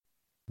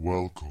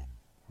Welcome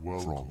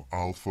from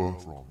Alpha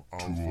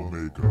to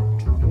Omega.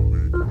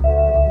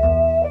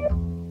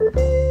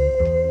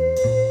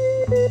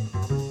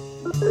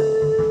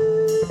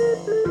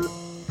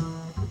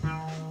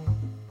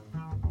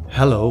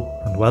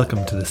 Hello and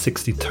welcome to the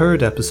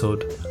 63rd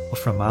episode of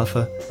From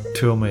Alpha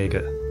to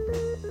Omega.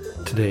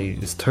 Today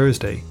is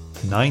Thursday,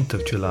 9th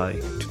of July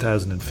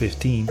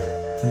 2015,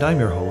 and I'm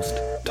your host,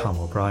 Tom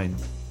O'Brien.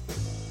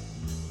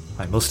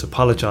 I must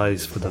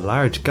apologise for the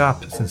large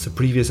gap since the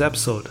previous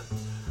episode.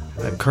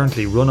 I'm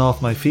currently run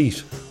off my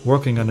feet,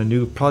 working on a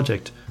new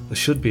project that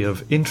should be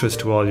of interest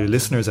to all you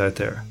listeners out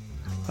there.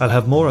 I'll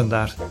have more on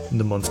that in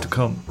the months to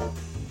come.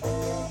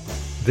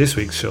 This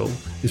week's show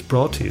is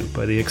brought to you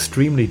by the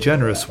extremely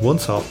generous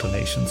once-off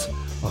donations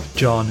of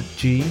John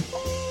G,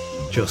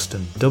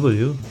 Justin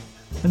W,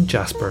 and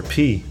Jasper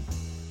P,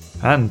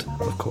 and,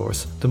 of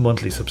course, the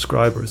monthly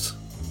subscribers.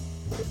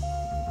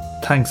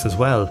 Thanks as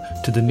well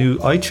to the new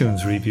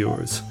iTunes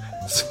reviewers,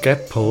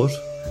 Skeppoet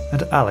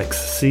and Alex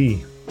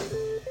C.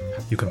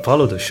 You can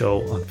follow the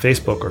show on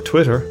Facebook or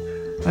Twitter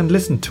and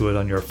listen to it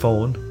on your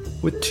phone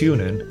with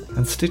TuneIn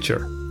and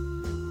Stitcher.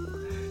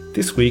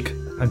 This week,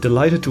 I'm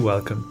delighted to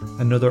welcome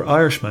another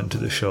Irishman to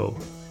the show,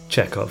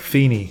 Chekhov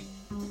Feeney.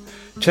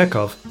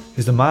 Chekhov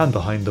is the man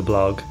behind the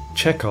blog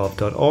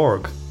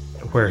Chekhov.org,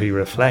 where he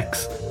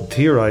reflects and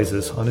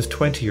theorises on his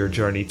 20-year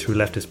journey through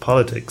leftist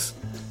politics,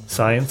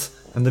 science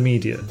and the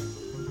media.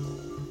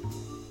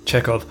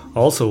 Chekhov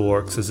also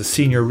works as a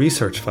senior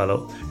research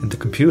fellow in the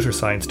computer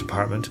science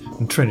department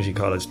in Trinity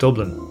College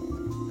Dublin.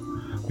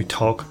 We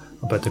talk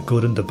about the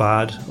good and the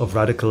bad of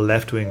radical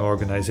left-wing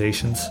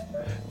organisations,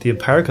 the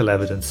empirical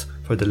evidence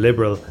for the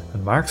liberal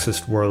and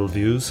Marxist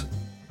worldviews,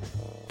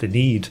 the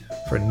need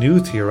for new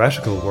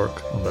theoretical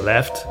work on the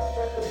left,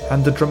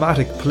 and the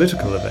dramatic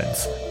political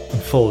events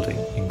unfolding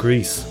in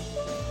Greece.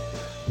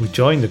 We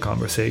join the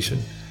conversation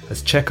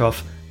as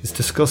Chekhov is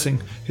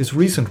discussing his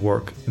recent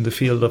work in the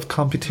field of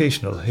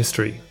computational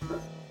history.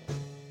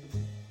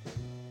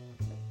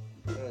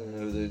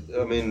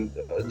 I mean,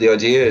 the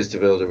idea is to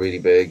build a really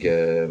big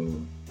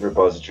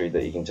repository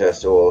that you can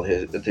test all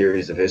the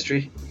theories of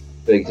history,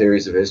 big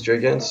theories of history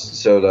against.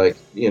 So, like,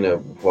 you know,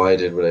 why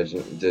did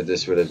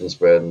this religion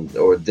spread,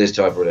 or this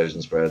type of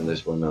religion spread and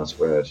this one not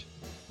spread?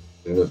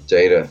 Enough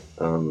data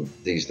on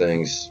these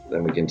things,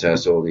 then we can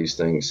test all these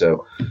things.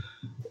 So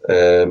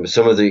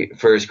some of the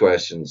first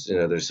questions, you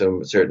know, there's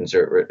some certain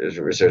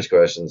research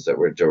questions that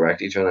we're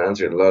directly trying to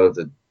answer. A lot of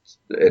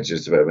it's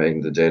just about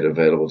making the data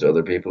available to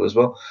other people as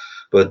well.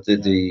 But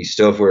the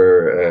stuff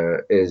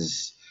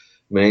is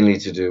mainly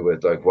to do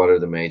with, like, what are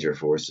the major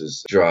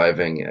forces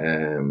driving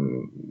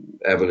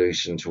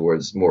evolution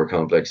towards more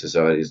complex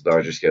societies,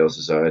 larger scale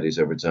societies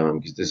over time,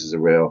 because this is a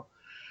real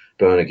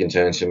bone of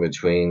contention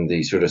between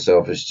the sort of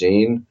selfish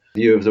gene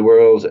view of the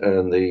world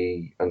and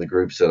the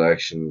group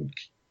selection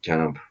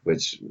camp,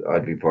 which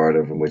I'd be part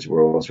of and which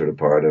we're all sort of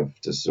part of,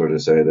 to sort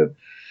of say that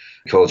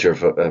culture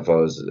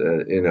follows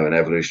an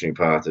evolutionary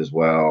path as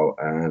well,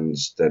 and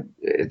that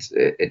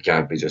it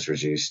can't be just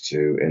reduced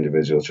to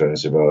individuals trying to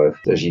survive,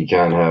 that you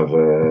can have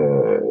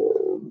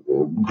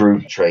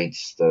group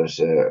traits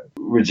that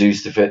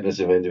reduce the fitness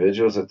of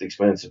individuals at the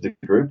expense of the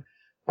group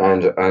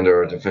and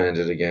are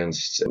defended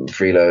against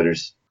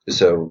freeloaders.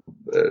 So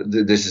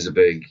this is a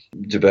big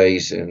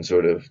debate in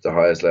sort of the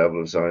highest level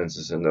of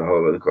sciences and the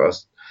whole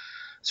across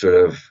sort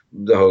of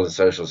the whole of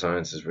social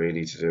sciences,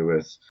 really, to do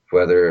with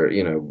whether,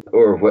 you know,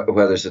 or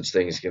whether such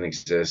things can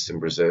exist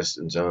and persist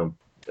in time.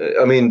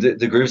 I mean,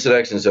 the group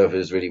selection stuff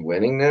is really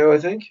winning now, I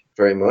think,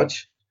 very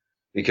much,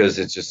 because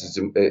it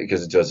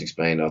does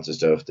explain lots of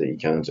stuff that you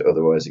can't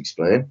otherwise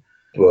explain.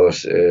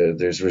 But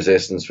there's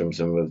resistance from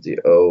some of the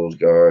old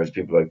guards,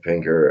 people like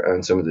Pinker,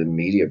 and some of the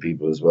media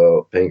people as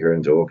well, Pinker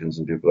and Dawkins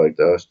and people like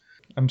that.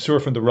 I'm sure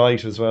from the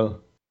right as well.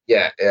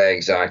 Yeah,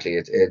 exactly.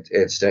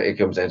 It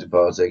comes down to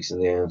politics in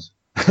the end.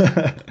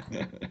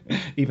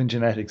 Even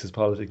genetics is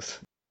politics.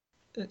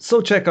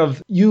 So,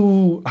 Chekhov,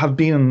 you have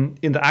been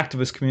in the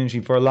activist community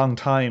for a long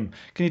time.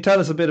 Can you tell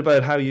us a bit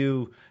about how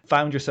you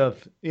found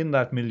yourself in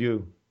that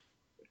milieu?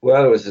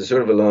 Well, it was a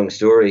sort of a long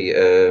story.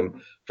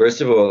 First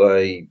of all,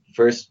 I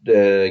first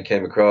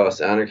came across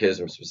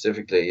anarchism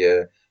specifically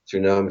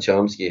through Noam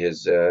Chomsky,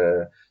 his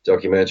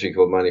documentary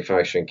called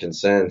Manufacturing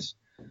Consent.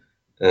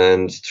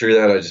 And through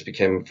that, I just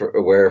became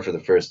aware for the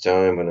first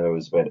time when I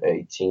was about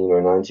 18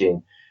 or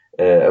 19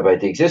 about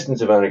the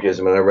existence of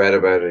anarchism, and I read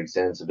about it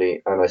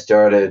extensively. And I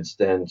started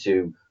then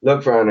to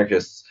look for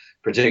anarchists,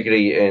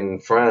 particularly in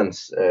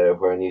France,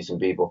 where I knew some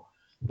people.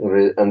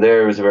 And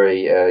there was a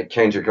very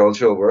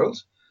countercultural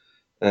world.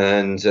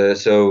 And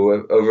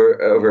so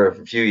over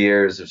a few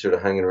years of sort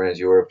of hanging around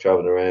Europe,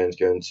 traveling around,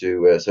 going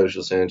to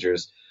social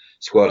centres,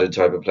 squatted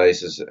type of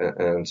places,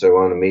 and so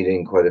on, and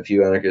meeting quite a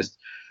few anarchists,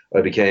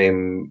 I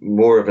became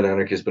more of an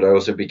anarchist, but I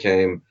also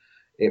became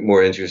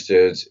more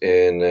interested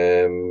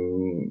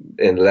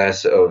in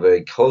less of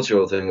a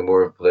cultural thing and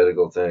more of a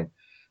political thing.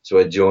 So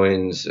I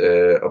joined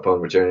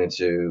upon returning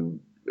to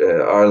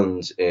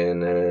Ireland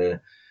in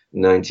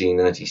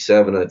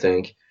 1997, I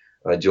think,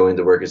 I joined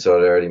the Workers'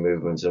 Solidarity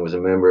Movement and was a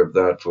member of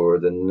that for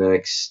the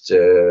next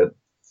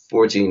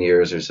 14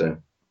 years or so.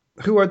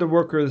 Who are the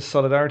Workers'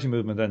 Solidarity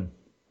Movement then?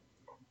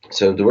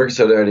 So the Workers'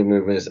 Solidarity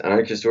Movement is an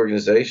anarchist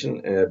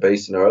organisation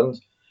based in Ireland.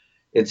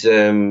 It's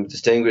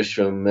distinguished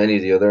from many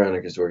of the other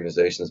anarchist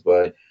organisations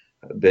by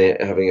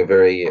having a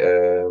very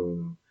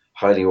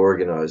highly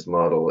organised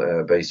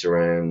model based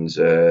around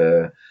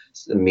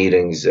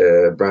meetings,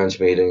 branch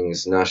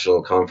meetings,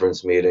 national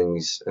conference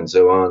meetings, and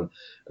so on.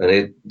 And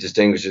it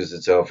distinguishes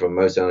itself from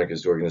most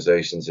anarchist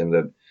organisations in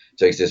that it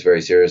takes this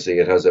very seriously.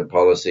 It has a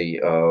policy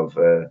of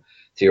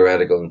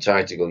theoretical and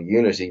tactical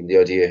unity. The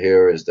idea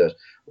here is that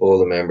all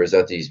the members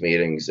at these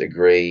meetings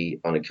agree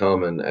on a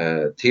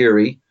common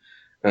theory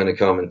and a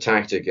common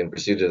tactic in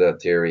pursuit of that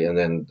theory, and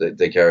then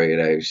they carry it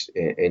out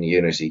in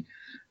unity.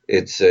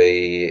 It's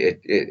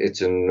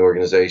an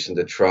organization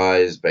that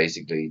tries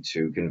basically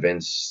to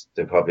convince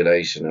the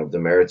population of the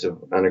merits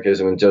of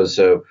anarchism, and does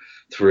so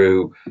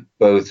through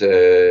both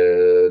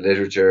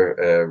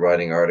literature,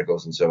 writing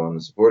articles and so on in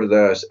support of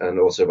that, and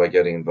also by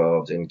getting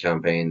involved in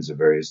campaigns of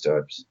various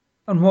types.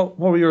 And what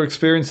were your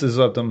experiences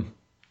of them?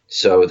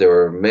 So they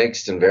were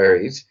mixed and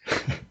varied.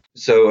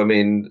 So, I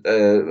mean,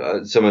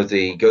 some of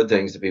the good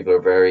things that people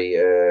are very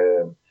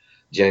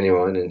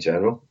genuine in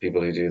general.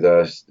 People who do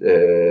that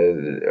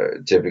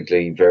are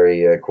typically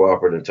very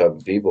cooperative type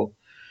of people.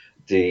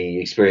 The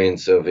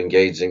experience of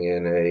engaging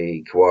in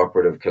a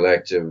cooperative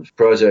collective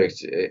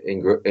project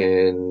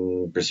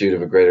in pursuit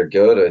of a greater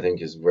good, I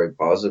think, is a very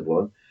positive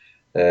one.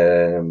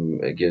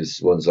 It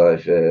gives one's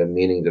life a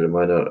meaning that it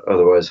might not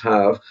otherwise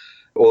have.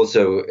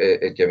 Also,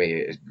 it gave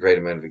me a great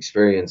amount of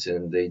experience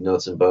in the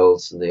nuts and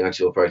bolts and the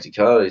actual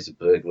practicalities of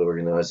political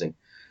organising,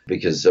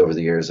 because over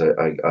the years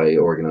I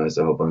organised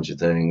a whole bunch of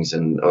things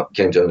and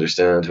came to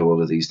understand how all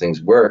of these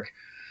things work.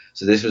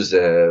 So this was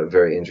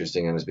very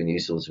interesting and has been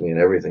useful to me in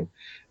everything.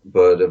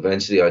 But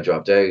eventually I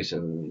dropped out,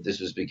 and this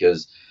was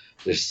because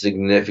there's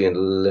significant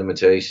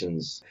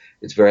limitations.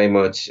 It's very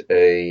much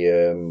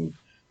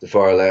the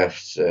far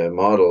left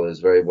model is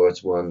very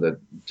much one that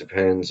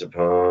depends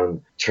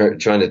upon trying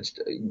to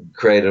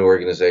create an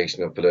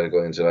organization of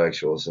political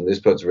intellectuals. And this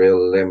puts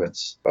real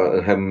limits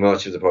on how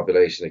much of the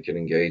population it can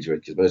engage with,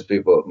 because most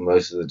people,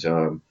 most of the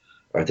time,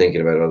 are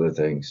thinking about other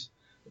things.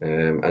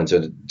 And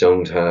so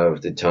don't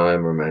have the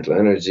time or mental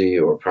energy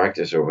or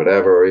practice or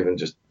whatever, or even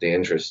just the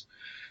interest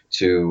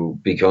to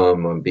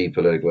become and be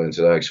political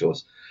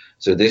intellectuals.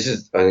 So this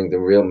is, I think, the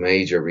real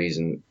major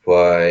reason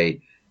why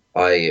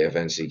I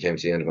eventually came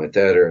to the end of my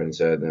tether and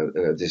said,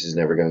 no, this is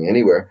never going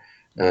anywhere.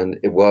 And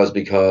it was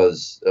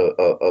because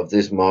of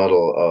this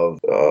model of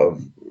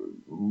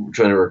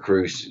trying to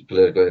recruit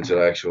political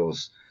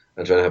intellectuals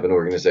and trying to have an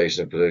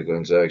organization of political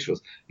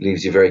intellectuals. It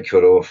leaves you very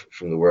cut off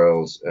from the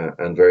world,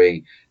 and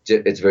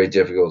it's very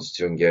difficult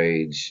to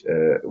engage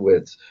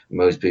with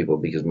most people,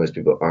 because most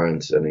people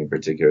aren't at any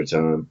particular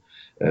time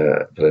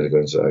political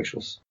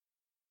intellectuals.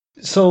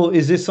 So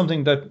is this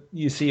something that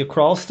you see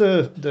across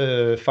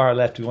the far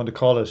left, we want to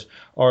call it,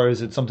 or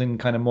is it something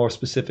kind of more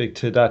specific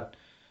to that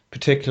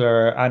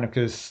particular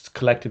anarchist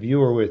collective you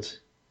were with?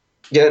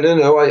 Yeah,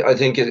 no. I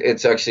think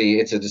it's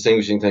a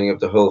distinguishing thing of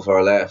the whole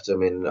far left. I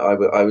mean,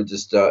 I would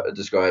just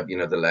describe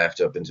the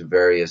left up into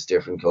various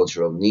different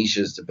cultural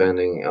niches,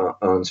 depending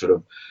on sort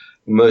of,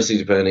 mostly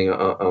depending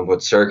on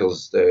what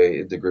circles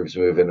the groups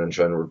move in and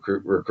trying to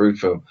recruit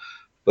from.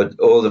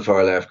 But all the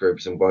far left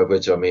groups, and by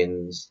which I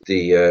mean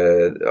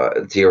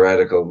the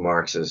theoretical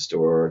Marxist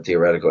or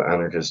theoretical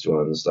anarchist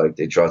ones, like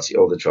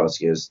all the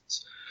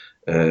Trotskyists,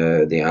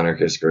 the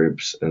anarchist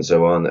groups, and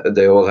so on,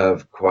 they all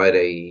have quite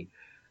a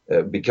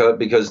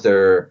because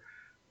their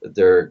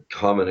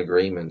common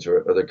agreement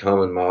or their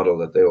common model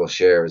that they all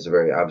share is a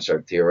very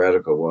abstract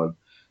theoretical one.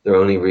 They're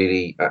only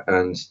really,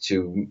 and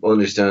to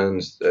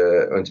understand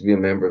and to be a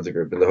member of the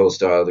group, and the whole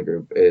style of the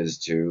group is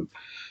to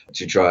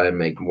try and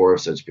make more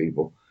of such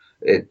people.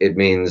 It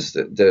means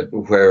that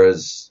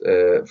whereas,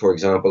 for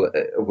example,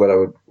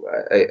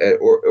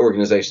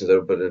 organizations that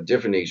would put in a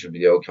different niche would be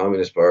the old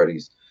communist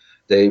parties.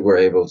 They were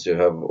able to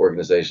have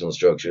organizational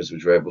structures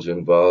which were able to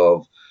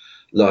involve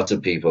lots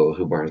of people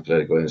who weren't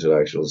political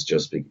intellectuals,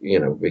 just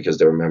because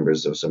they were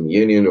members of some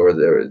union, or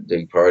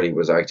the party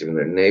was active in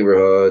their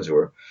neighborhoods,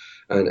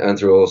 and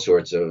through all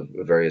sorts of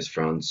various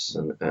fronts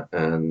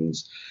and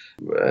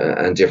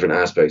different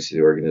aspects of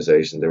the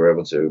organization, they were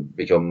able to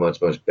become much,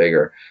 much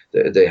bigger.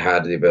 They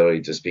had the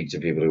ability to speak to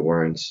people who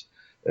weren't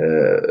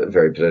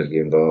very politically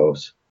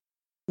involved.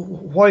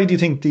 Why do you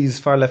think these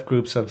far left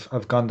groups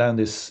have gone down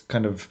this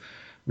kind of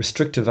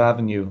restrictive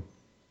avenue?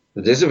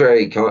 This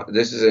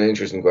is an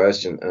interesting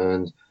question,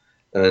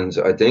 and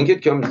I think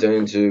it comes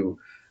down to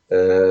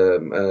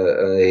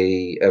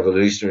a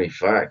evolutionary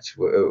fact,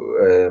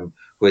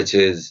 which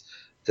is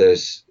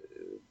that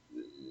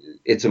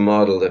it's a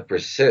model that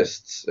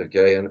persists,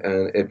 okay, and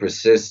it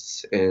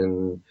persists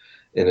in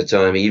a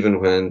time even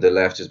when the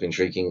left has been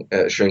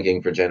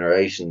shrinking for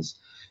generations.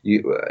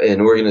 An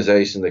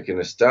organization that can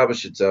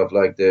establish itself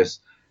like this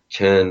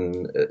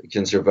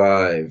can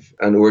survive,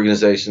 and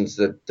organizations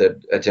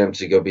that attempt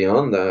to go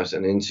beyond that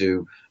and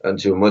into a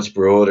much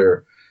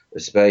broader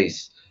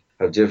space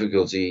have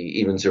difficulty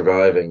even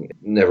surviving,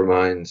 never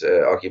mind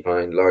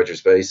occupying larger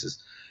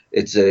spaces.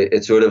 It's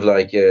sort of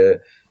like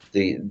the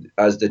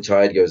as the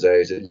tide goes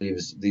out, it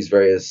leaves these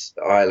various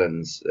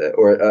islands,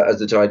 or as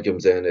the tide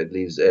comes in, it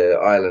leaves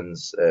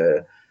islands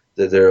that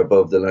they're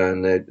above the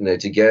land. Now,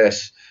 to get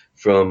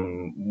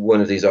from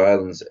one of these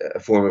islands, a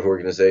form of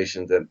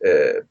organization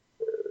that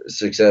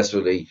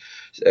successfully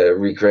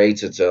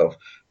recreates itself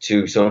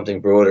to something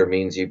broader,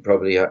 means you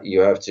probably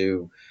you have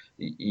to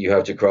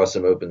cross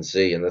some open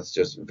sea, and that's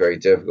just very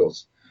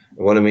difficult.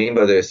 And what I mean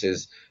by this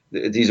is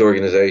these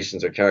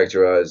organizations are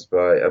characterized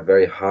by a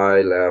very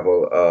high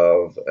level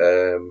of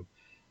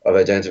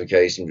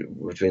identification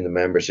between the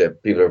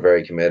membership. People are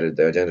very committed.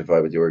 They identify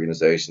with the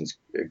organizations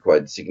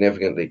quite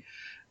significantly.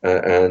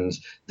 And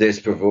this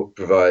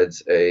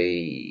provides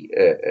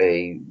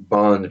a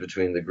bond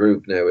between the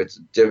group. Now,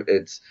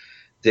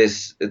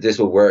 this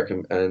will work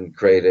and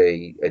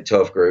create a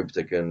tough group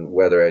that can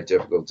weather out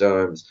difficult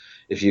times.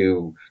 If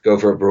you go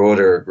for a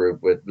broader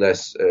group with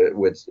less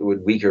with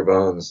weaker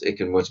bonds, it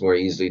can much more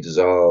easily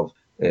dissolve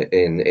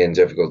in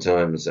difficult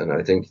times. And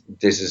I think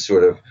this is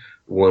sort of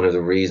one of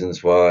the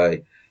reasons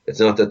why it's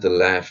not that the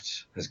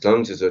left has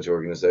clung to such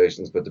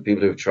organizations, but the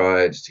people who've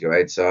tried to go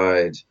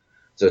outside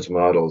such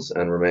models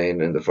and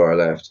remain in the far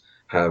left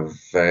have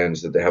found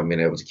that they haven't been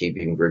able to keep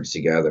even groups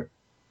together.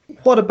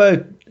 What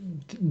about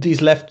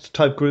these left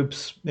type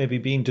groups maybe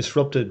being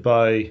disrupted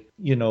by,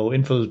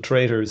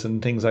 infiltrators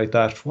and things like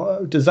that?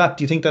 Do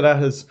you think that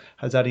has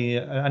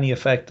any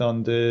effect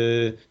on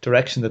the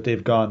direction that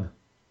they've gone?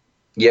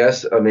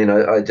 Yes, I mean,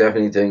 I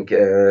definitely think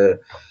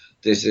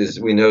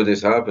we know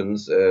this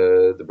happens.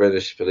 The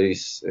British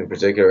police in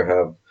particular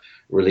have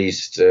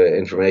released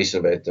information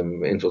about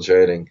them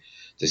infiltrating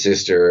the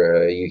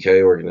sister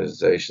UK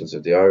organisations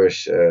of the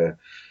Irish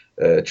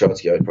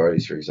Trotskyite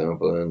parties, for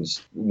example. And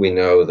we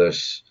know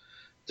that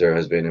there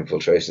has been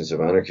infiltrations of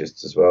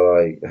anarchists as well.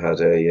 I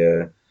had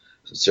a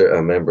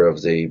member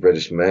of the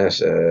British Met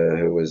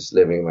who was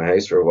living in my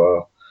house for a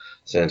while,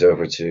 sent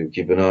over to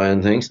keep an eye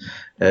on things.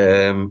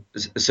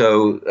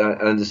 So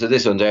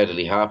this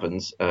undoubtedly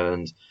happens,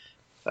 and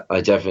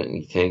I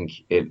definitely think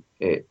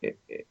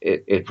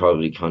it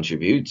probably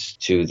contributes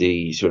to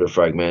the sort of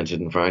fragmented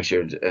and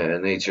fractured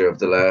nature of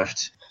the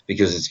left,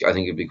 because I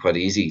think it'd be quite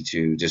easy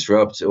to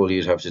disrupt. All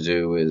you'd have to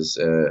do is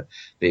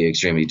be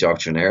extremely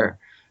doctrinaire,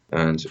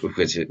 and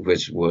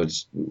which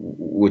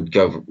would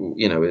go,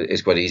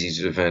 it's quite easy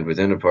to defend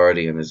within a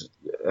party, and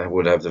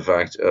would have the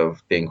fact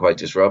of being quite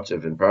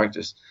disruptive in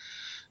practice.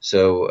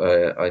 So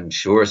I'm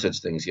sure such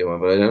things go on,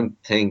 but I don't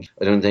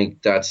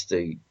think that's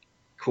the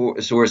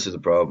source of the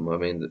problem. I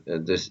mean,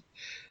 the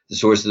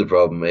source of the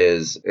problem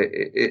is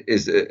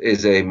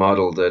a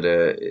model that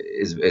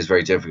is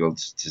very difficult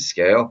to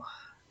scale,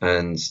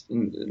 and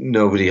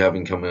nobody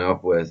having come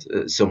up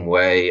with some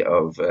way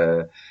of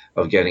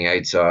getting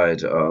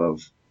outside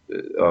of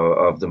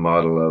the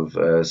model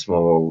of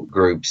small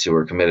groups who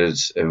are committed,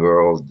 who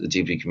are all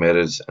deeply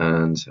committed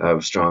and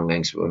have strong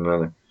links with one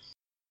another.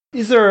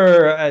 Is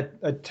there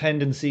a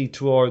tendency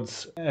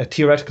towards a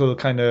theoretical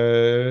kind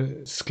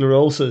of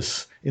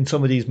sclerosis in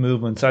some of these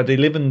movements? Are they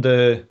living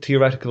the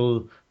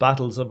theoretical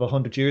battles of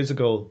 100 years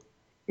ago?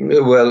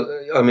 Well,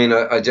 I mean,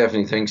 I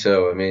definitely think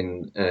so. I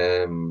mean,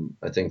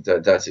 I think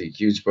that's a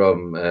huge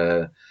problem.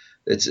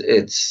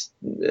 It's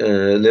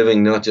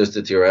living not just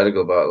the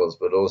theoretical battles,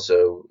 but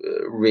also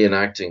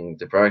reenacting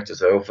the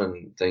practice. I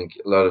often think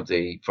a lot of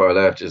the far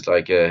left is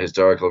like a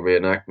historical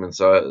reenactment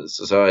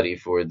society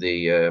for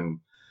the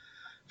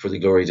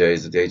glory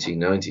days of the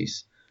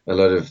 1890s. A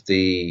lot of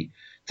the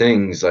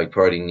things like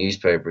party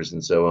newspapers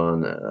and so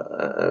on,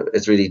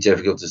 it's really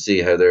difficult to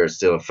see how they're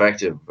still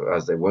effective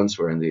as they once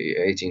were in the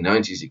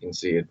 1890s. You can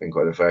see it been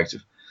quite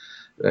effective,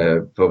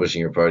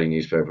 publishing your party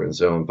newspaper and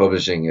so on.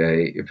 Publishing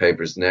your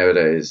papers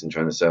nowadays and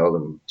trying to sell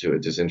them to a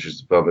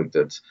disinterested public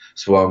that's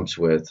swamped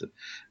with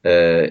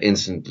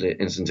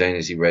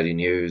instantaneously ready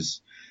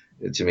news,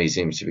 to me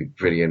seems to be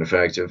pretty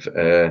ineffective.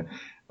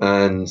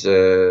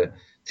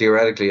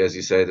 Theoretically, as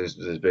you say, there's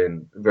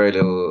been very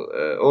little,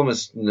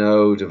 almost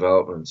no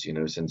development,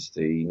 since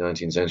the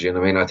 19th century. And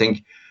I mean, I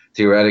think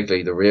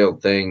theoretically the real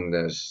thing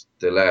that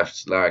the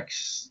left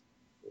lacks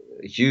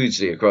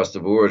hugely across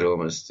the board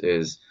almost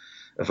is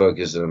a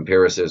focus on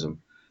empiricism.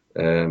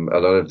 A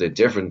lot of the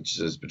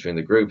differences between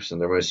the groups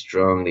and their most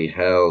strongly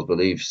held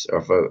beliefs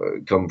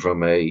come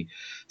from a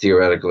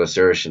theoretical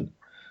assertion,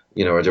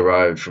 are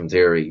derived from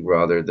theory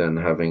rather than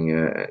having,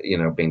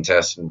 been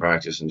tested in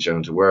practice and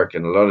shown to work.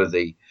 And a lot of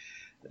this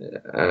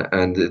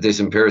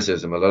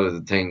empiricism, a lot of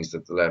the things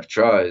that the left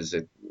tries,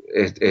 it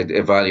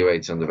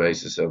evaluates on the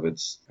basis of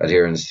its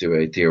adherence to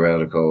a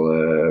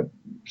theoretical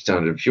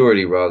standard of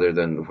purity rather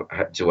than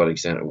to what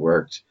extent it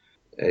worked.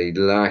 A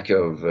lack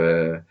of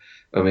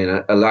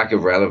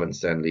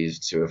relevance then leads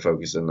to a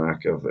focus on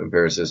lack of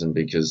empiricism,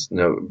 because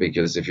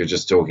if you're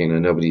just talking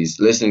and nobody's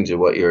listening to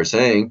what you're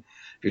saying,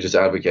 If you're just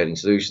advocating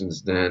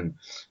solutions, then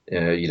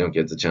you don't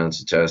get the chance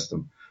to test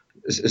them.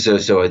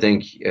 So I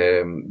think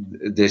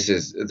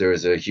there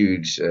is a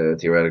huge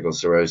theoretical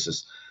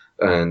cirrhosis,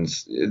 and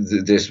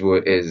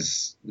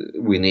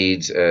we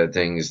need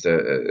things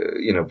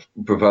that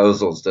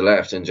proposals. The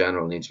left in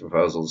general needs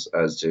proposals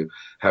as to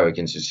how it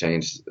can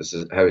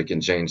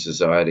change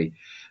society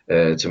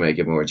to make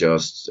it more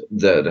just,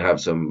 that have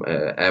some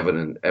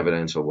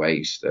evidential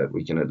weight, that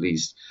we can at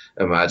least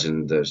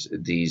imagine that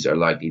these are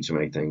likely to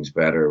make things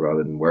better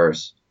rather than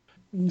worse.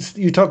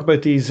 You talk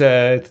about these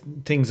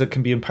things that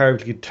can be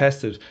empirically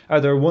tested.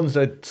 Are there ones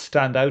that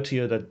stand out to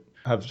you that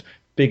have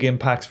big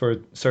impacts for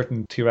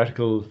certain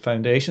theoretical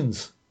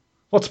foundations?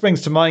 What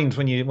springs to mind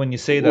when you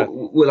say that?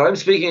 Well, I'm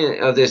speaking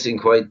of this in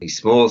quite a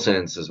small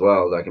sense as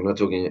well. Like, I'm not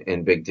talking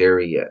in big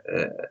theory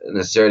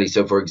necessarily.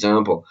 So, for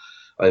example,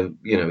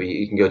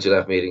 you can go to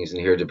left meetings and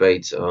hear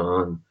debates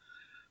on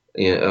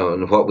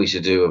what we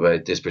should do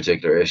about this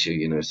particular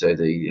issue. Say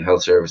the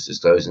health service is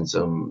closing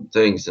some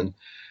things, and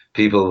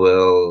people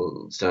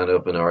will stand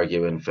up and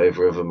argue in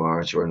favor of a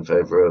march, or in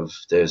favor of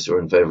this, or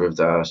in favor of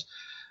that.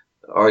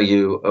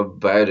 Argue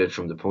about it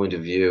from the point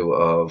of view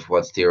of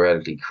what's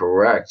theoretically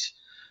correct,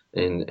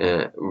 and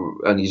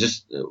you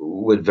just,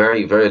 with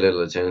very, very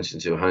little attention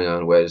to, hang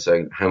on, wait a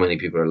second, how many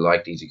people are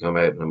likely to come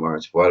out in a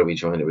march? What are we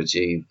trying to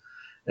achieve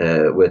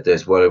with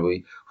this? Are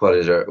we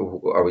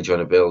trying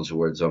to build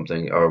towards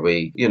something? Are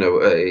we,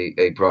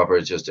 a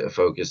proper just a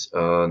focus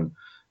on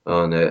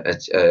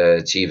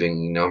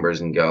achieving numbers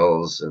and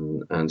goals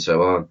and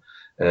so on?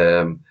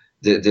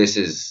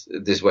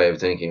 This way of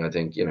thinking, I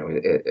think,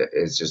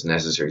 it's just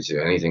necessary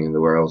to anything in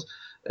the world,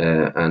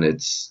 and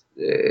it's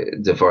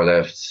the far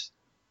left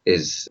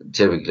is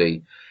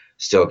typically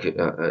still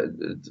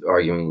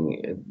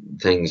arguing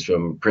things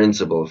from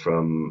principle,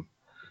 from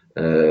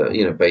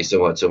based on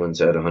what someone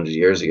said 100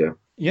 years ago.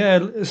 Yeah,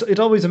 it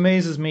always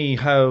amazes me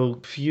how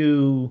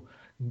few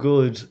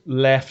good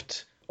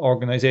left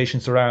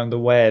organizations around the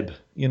web,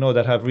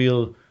 that have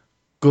real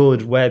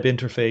good web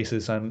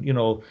interfaces, and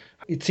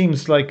it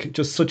seems like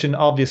just such an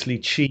obviously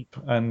cheap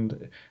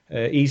and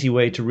easy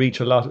way to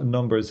reach a lot of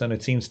numbers, and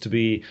it seems to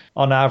be,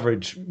 on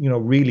average,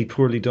 really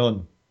poorly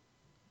done.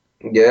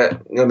 Yeah,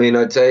 I mean,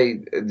 I'd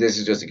say this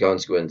is just a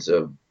consequence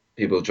of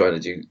people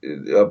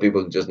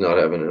people just not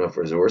having enough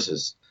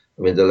resources.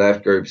 I mean, the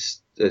left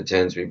groups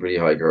tend to be pretty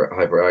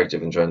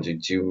hyperactive and trying to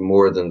do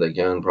more than they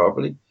can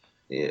properly.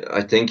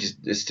 I think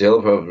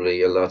still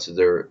probably a lot of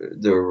their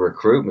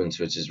recruitment,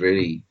 which is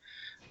really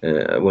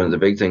one of the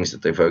big things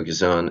that they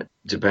focus on,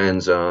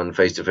 depends on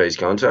face-to-face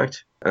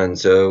contact. And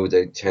so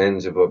they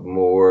tend to put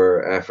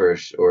more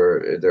effort,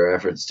 or their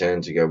efforts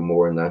tend to go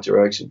more in that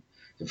direction,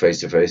 the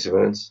face-to-face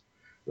events,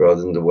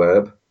 rather than the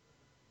web,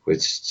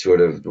 which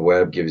sort of, the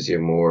web gives you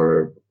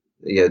more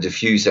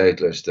diffuse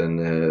outlet,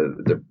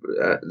 than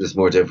it's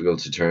more difficult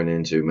to turn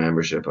into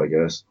membership, I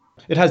guess.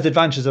 It has the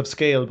advantages of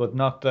scale, but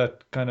not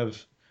that kind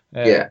of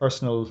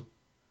personal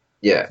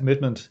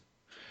commitment.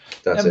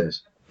 That's it.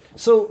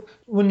 So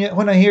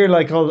when I hear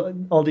like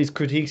all these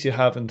critiques you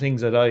have and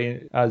things that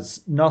I,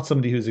 as not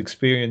somebody who's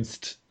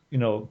experienced,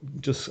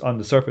 just on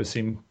the surface,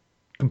 seem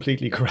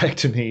completely correct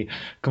to me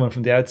coming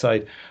from the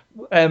outside,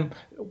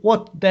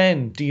 what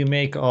then do you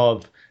make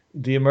of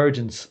the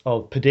emergence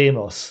of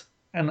Podemos,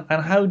 and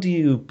how do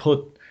you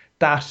put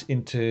that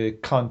into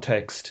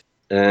context?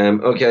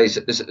 Okay,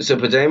 so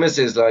Podemos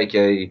is like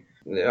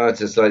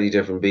it's a slightly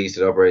different beast.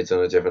 It operates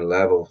on a different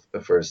level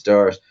for a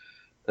start,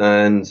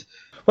 and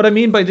what I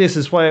mean by this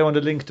is why I want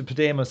to link to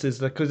Podemos is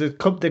that because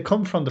they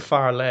come from the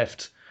far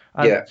left,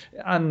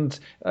 and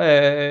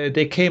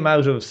they came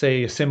out of,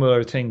 say, a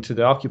similar thing to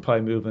the Occupy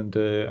movement,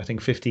 I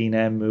think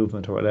 15M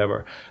movement or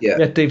whatever. Yeah.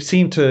 Yet they've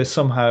seemed to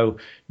somehow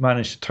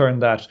manage to turn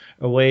that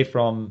away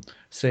from,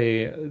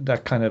 say,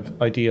 that kind of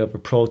idea of a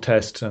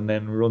protest and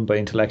then run by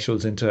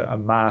intellectuals into a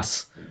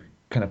mass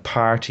kind of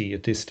party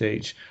at this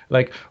stage.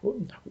 Like,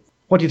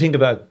 what do you think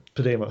about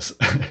Podemos?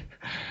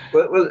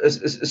 Well,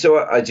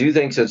 so I do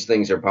think such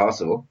things are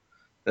possible.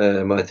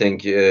 I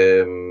think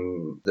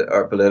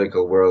our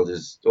political world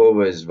is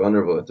always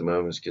vulnerable at the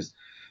moment,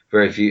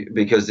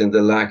 because in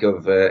the lack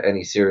of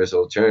any serious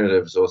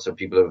alternatives, also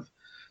people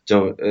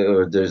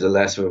there's a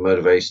less of a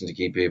motivation to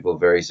keep people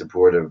very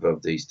supportive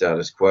of the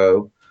status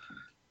quo,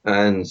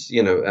 and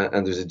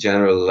and there's a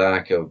general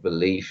lack of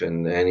belief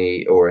in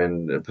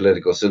in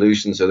political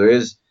solutions. So there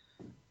is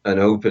an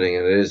opening,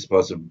 and it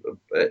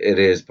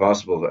is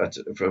possible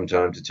from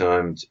time to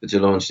time to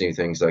launch new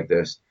things like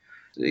this.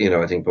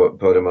 I think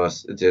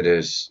Podemos did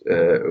it,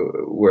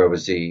 where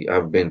obviously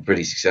have been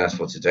pretty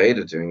successful to date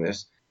at doing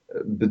this,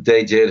 but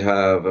they did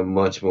have a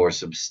much more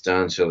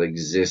substantial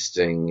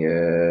existing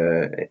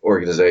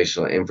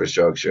organizational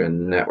infrastructure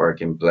and network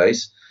in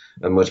place,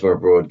 a much more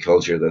broad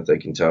culture that they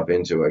can tap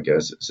into, I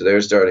guess. So they're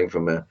starting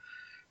from a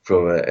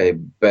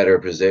better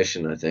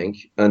position, I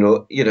think.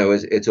 And,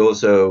 it's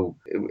also,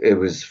 it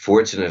was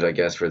fortunate, I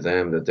guess, for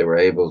them that they were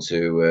able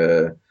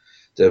to,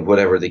 that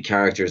whatever the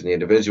characters and the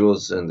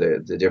individuals and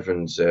the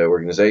different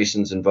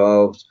organizations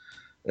involved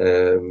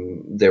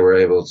they were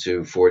able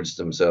to forge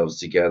themselves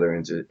together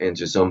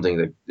into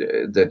something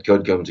that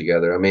could come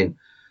together. I mean,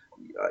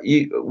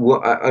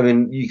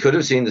 you could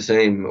have seen the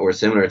same or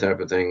similar type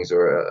of things,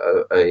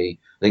 or I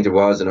think there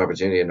was an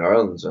opportunity in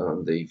Ireland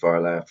on the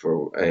far left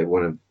for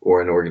an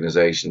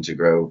organisation to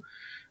grow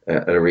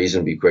at a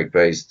reasonably quick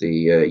pace. The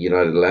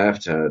United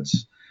Left had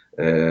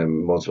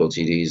multiple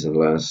TDs in the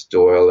last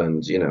Doyle,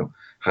 and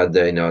had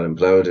they not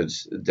imploded,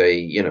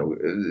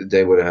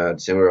 they would have had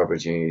similar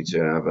opportunity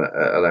to have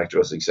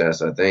electoral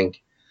success. I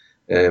think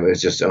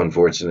it's just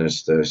unfortunate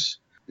that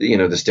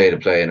the state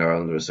of play in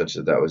Ireland was such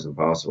that that was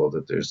impossible.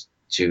 That there's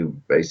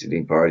two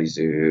basically parties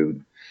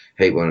who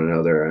hate one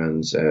another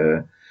and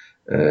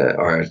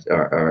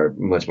are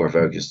much more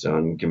focused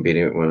on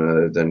competing with one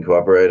another than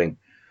cooperating.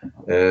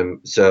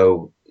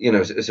 So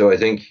I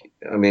think,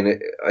 I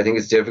think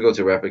it's difficult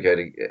to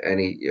replicate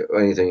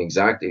anything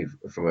exactly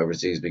from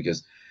overseas,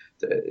 because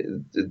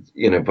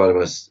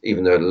Podemos,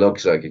 even though it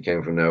looks like it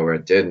came from nowhere,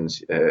 it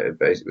didn't.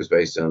 It was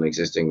based on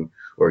existing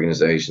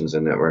organizations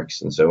and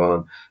networks and so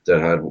on that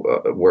had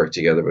worked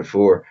together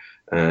before.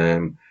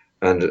 And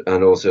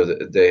also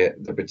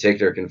the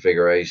particular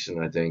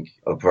configuration, I think,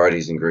 of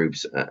parties and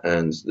groups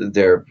and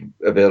their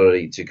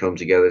ability to come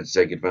together to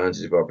take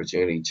advantage of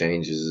opportunity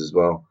changes as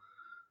well.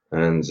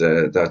 And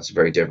that's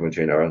very different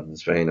between Ireland and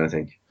Spain, I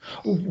think.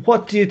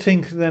 What do you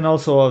think then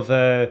also of,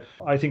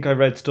 I think I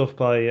read stuff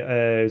by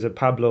is it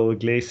Pablo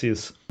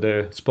Iglesias,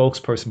 the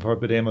spokesperson for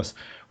Podemos,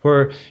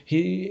 where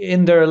he,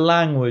 in their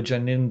language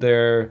and in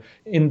their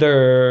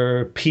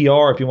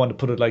PR, if you want to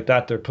put it like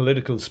that, their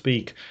political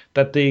speak,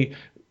 that they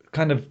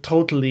kind of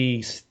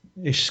totally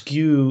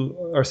eschew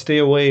or stay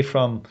away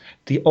from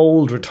the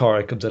old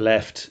rhetoric of the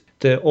left,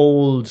 the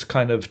old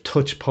kind of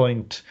touch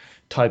point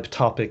type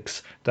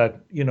topics that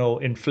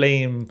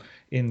inflame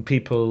in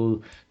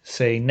people,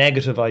 say,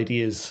 negative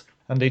ideas,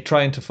 and they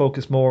trying to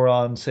focus more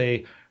on,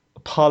 say,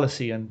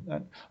 policy,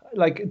 and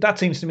like that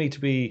seems to me to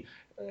be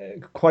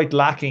quite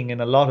lacking in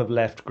a lot of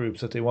left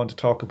groups, that they want to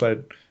talk about,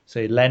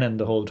 say, Lenin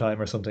the whole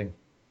time or something.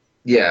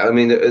 Yeah, I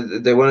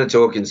mean, they want to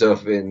talk in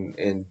stuff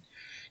in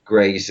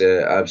great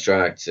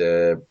abstract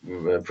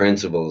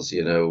principles,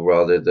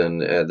 rather than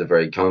the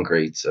very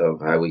concrete of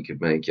how we could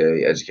make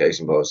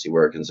education policy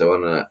work and so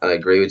on. And I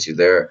agree with you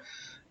there.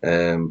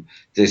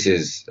 This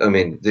is, I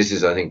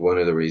think, one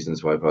of the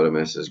reasons why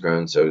Podemos has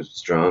grown so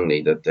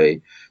strongly, that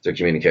their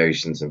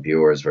communications and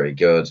PR is very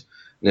good.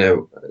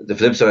 Now, the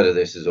flip side of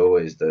this is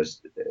always that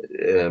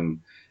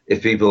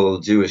if people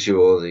do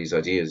eschew all these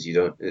ideas,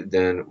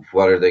 then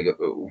what are they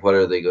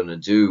going to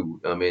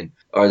do? I mean,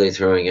 are they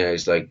throwing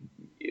out, like,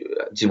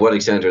 to what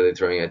extent are they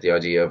throwing out the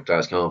idea of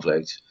class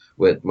conflict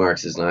with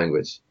Marxist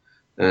language?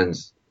 And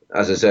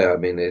as I say,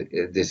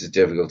 this is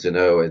difficult to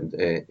know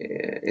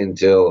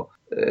until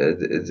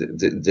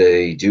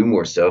they do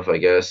more stuff, I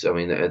guess. I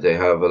mean, they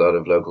have a lot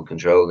of local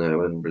control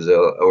now in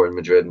Brazil, or in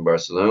Madrid and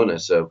Barcelona.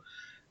 So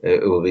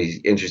it will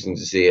be interesting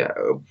to see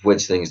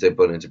which things they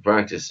put into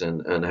practice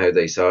and how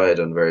they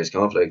side on various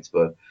conflicts.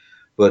 But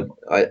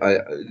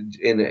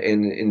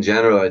in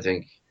general, I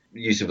think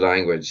use of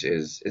language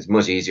is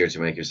much easier to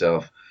make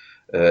yourself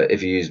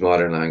if you use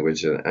modern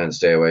language and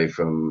stay away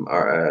from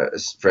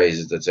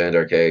phrases that sound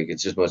archaic.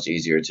 It's just much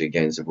easier to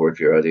gain support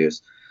for your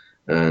ideas.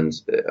 And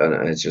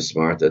it's just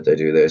smart that they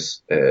do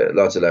this.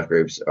 Lots of left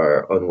groups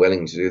are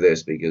unwilling to do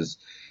this because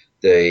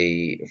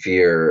they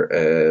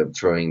fear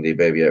throwing the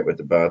baby out with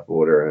the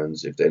bathwater, and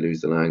if they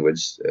lose the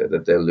language,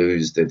 that they'll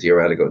lose the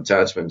theoretical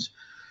attachment to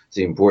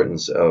the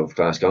importance of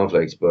class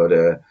conflict.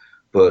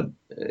 But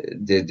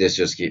this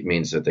just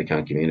means that they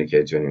can't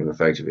communicate to anyone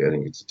effectively. I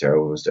think it's a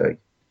terrible mistake.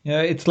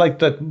 Yeah, it's like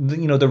that.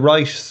 The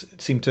right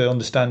seem to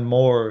understand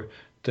more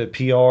the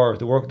PR,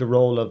 the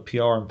role of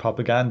PR and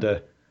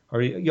propaganda,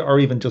 or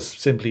even just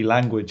simply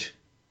language.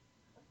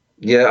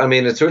 Yeah, I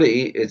mean,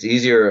 it's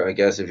easier, I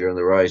guess, if you're on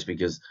the right,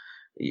 because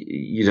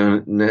you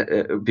don't.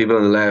 People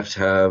on the left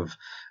have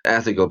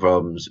ethical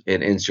problems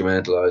in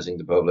instrumentalizing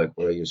the public,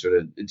 where you're sort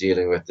of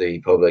dealing with the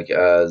public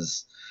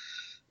as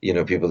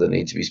people that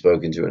need to be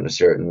spoken to in a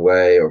certain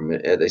way, or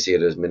they see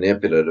it as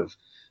manipulative.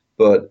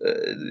 But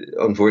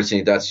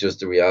unfortunately, that's just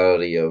the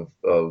reality of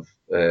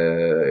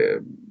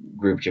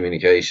group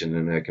communication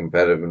in a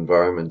competitive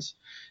environment.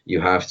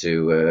 You have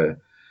to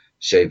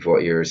shape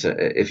what you're.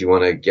 If you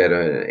want to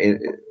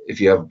if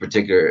you have a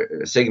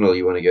particular signal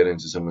you want to get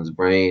into someone's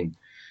brain,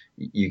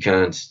 you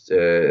can't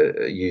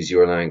use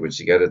your language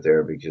to get it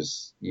there,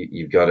 because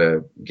you've got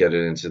to get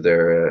it into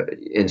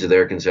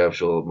their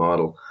conceptual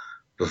model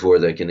before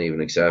they can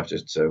even accept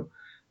it. So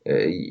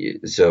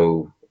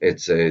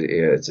it's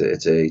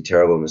a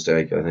terrible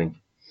mistake, I think.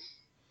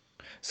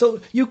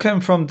 So you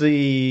came from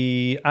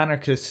the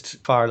anarchist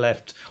far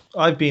left.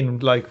 I've been,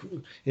 like,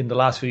 in the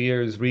last few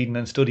years reading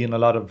and studying a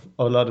lot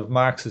of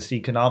Marxist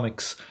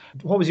economics.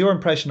 What was your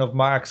impression of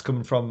Marx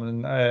coming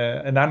from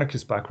an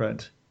anarchist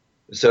background?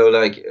 So,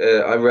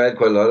 I've read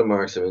quite a lot of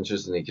Marx. I'm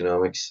interested in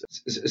economics.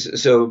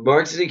 So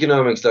Marxist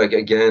economics,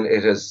 again,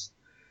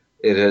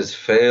 it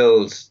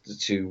fails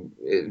to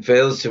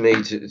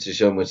me to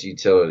show much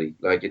utility.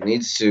 It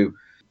needs to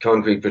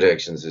concrete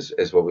predictions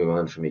is what we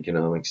want from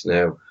economics.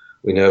 Now,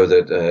 we know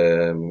that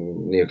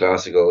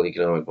neoclassical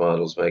economic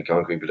models make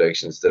concrete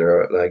predictions that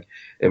are like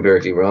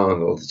empirically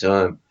wrong all the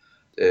time.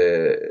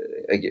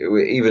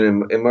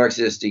 Even in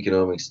Marxist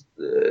economics,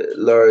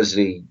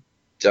 largely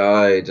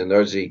died and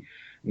largely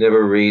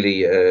never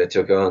really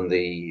took on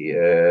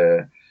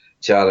the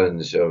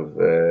challenge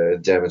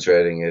of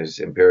demonstrating it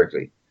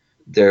empirically.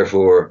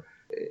 Therefore,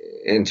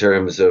 in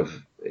terms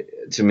of,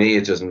 to me,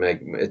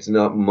 it's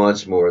not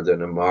much more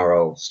than a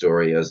moral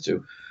story as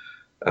to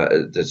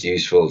that's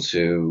useful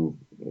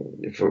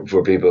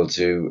for people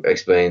to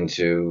explain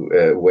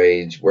to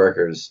wage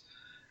workers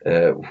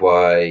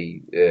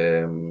why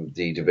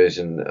the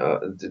division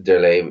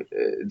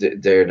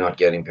they're not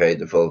getting paid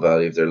the full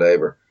value of their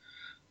labor.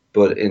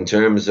 But in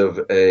terms of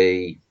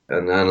an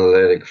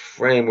analytic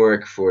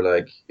framework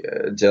for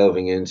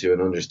delving into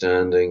and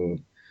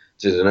understanding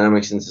the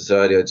dynamics in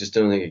society, I just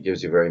don't think it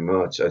gives you very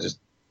much. There's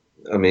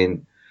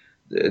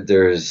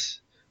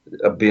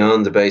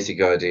beyond the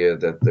basic idea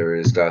that there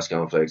is class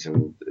conflict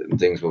and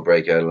things will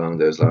break out along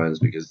those lines,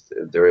 because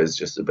there is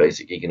just a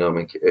basic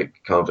economic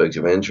conflict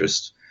of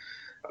interest.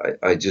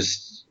 I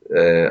just,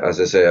 as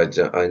I say, I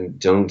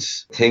don't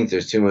think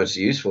there's too much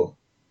useful.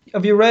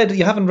 You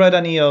haven't read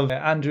any of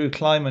Andrew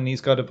Kleiman?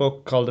 He's got a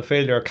book called The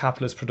Failure of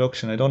Capitalist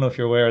Production. I don't know if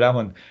you're aware of that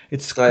one.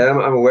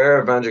 I'm aware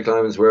of Andrew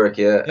Kleiman's work,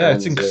 yeah. Yeah,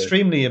 it's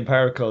extremely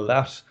empirical.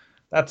 That's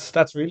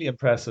really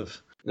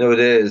impressive. No, it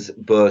is,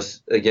 but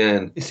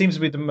again, it seems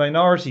to be the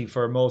minority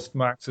for most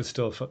Marxist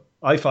stuff,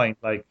 I find.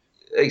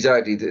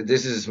 Exactly,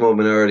 this is a small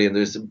minority, and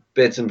there's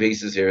bits and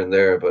pieces here and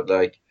there, but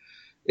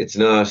it's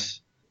not,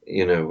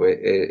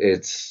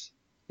 it's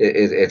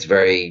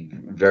very,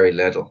 very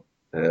little,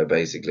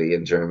 basically,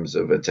 in terms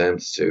of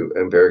attempts to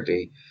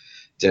empirically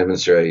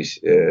demonstrate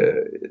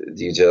the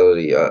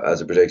utility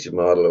as a predictive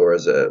model or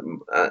as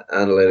an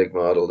analytic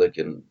model that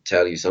can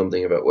tell you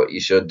something about what you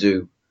should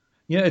do.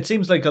 Yeah, it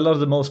seems like a lot of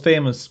the most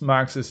famous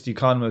Marxist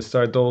economists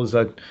are those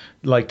that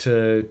like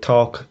to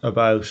talk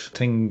about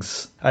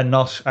things and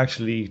not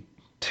actually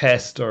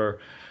test or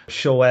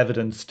show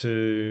evidence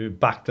to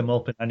back them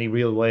up in any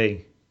real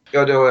way.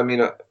 Oh, no,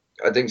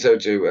 I think so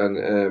too.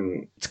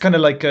 And it's kind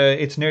of like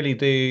it's nearly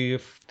they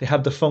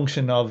have the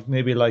function of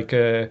maybe like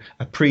a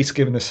priest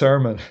giving a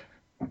sermon.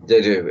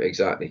 They do,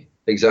 exactly.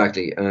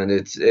 And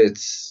it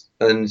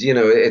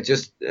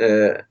just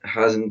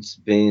hasn't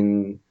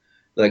been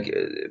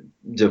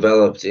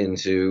developed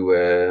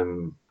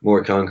into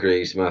more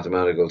concrete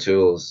mathematical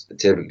tools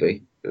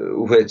typically,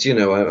 which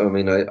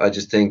I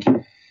just think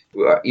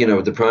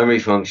the primary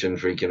function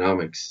for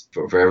economics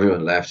for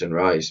everyone left and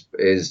right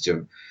is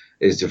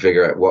to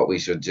figure out what we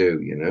should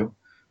do,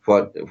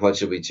 what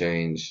should we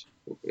change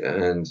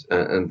and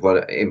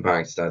what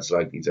impacts that's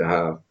likely to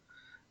have.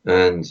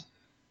 And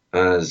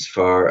as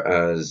far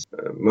as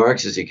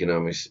Marxist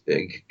economics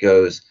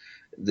goes,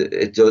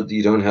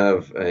 you don't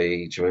have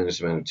a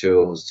tremendous amount of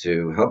tools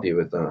to help you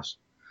with that,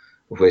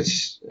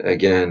 which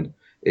again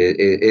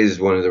is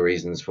one of the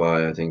reasons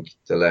why I think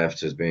the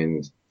left has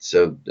been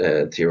so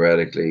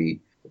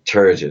theoretically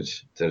turgid,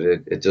 that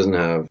it doesn't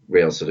have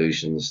real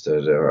solutions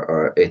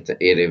that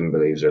it even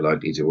believes are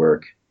likely to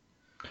work.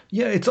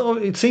 Yeah,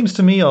 it seems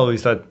to me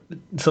always that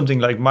something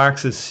like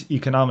Marxist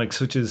economics,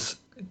 which is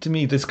to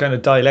me this kind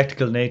of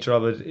dialectical nature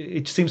of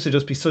it seems to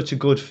just be such a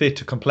good fit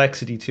to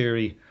complexity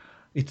theory.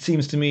 It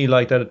seems to me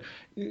like that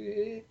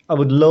I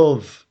would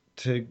love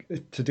to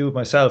do it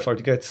myself, or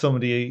to get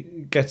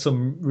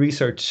some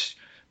research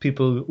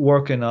people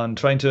working on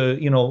trying to,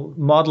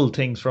 model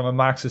things from a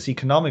Marxist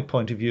economic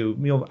point of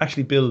view,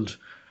 actually build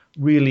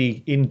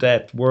really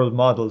in-depth world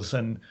models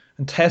and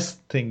test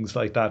things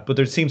like that. But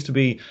there seems to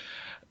be,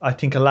 I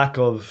think, a lack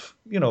of,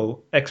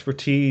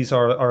 expertise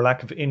or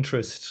lack of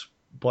interest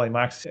by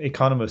Marxist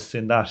economists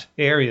in that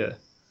area.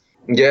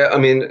 Yeah,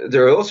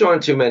 there also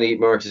aren't too many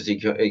Marxist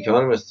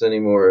economists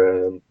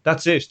anymore.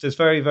 That's it. There's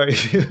very, very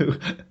few.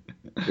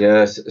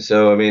 Yes,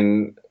 so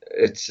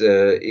it's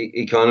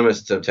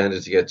economists have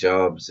tended to get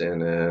jobs,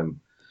 and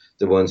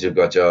the ones who've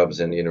got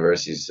jobs in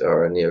universities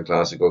are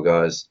neoclassical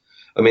guys.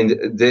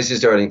 This is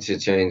starting to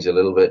change a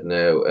little bit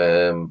now.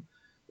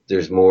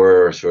 There's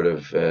more sort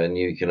of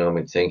new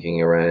economic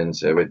thinking around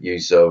with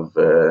use of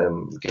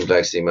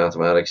complexity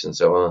mathematics and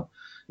so on.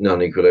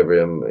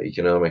 Non-equilibrium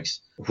economics,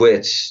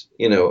 which,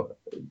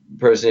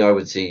 personally I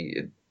would see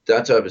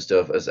that type of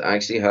stuff as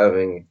actually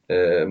having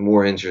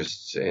more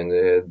interest in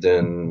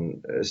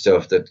than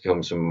stuff that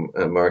comes from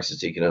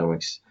Marxist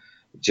economics,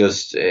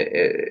 just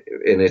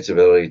in its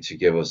ability to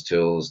give us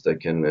tools that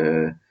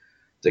can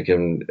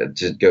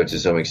to go to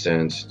some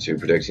extent to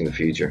predicting the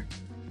future.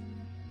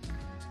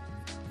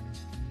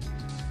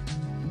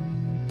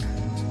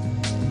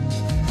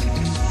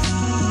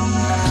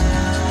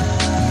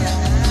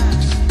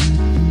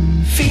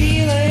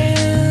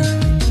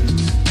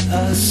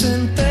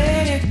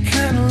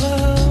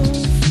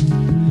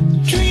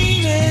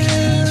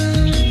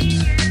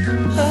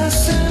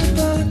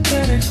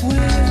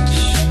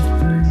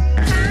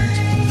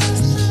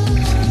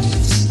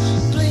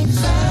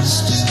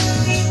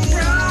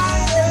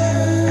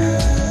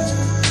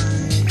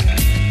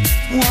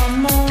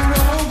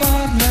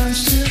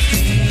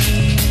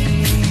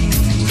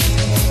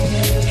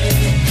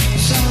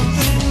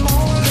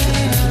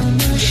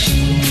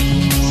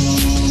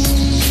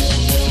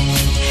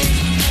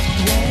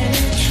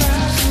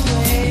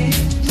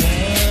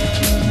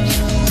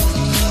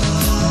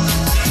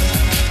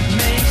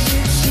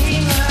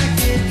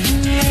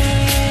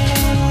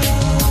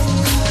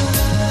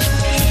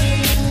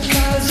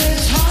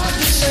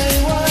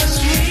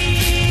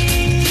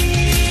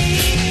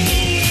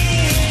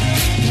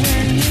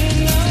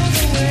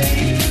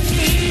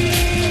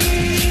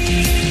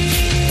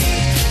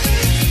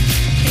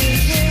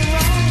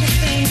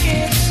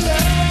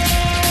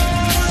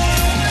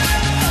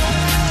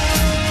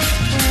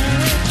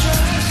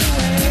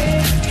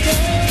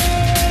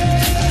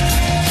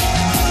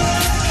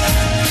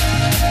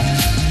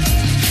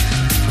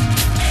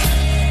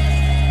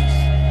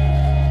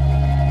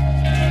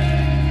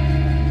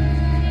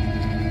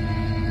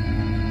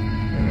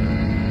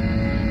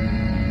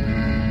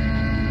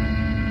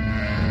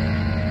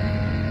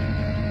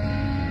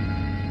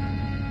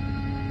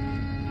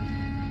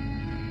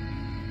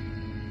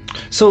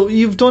 So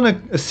you've done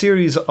a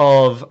series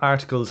of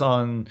articles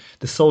on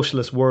the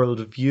socialist world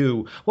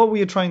view. What were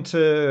you trying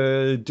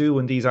to do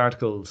in these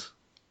articles?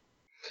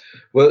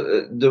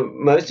 Well, the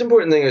most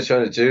important thing I was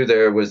trying to do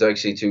there was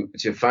actually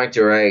to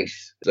factor out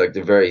like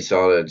the very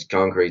solid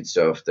concrete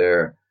stuff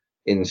there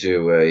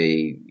into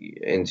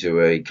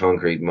a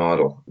concrete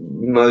model.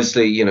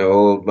 Mostly,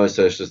 most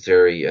socialist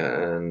theory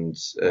and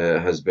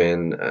has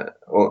been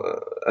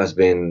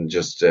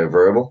just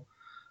verbal,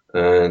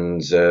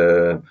 and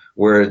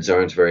words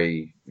aren't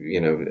very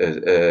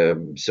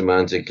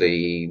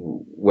semantically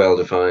well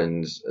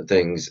defined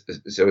things.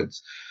 So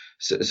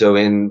so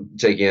in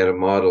taking out a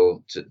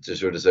model to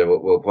sort of say,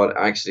 well, what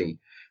actually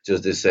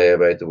does this say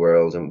about the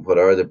world, and what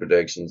are the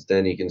predictions?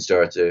 Then you can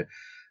start to,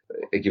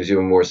 it gives you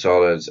a more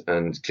solid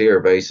and clear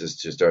basis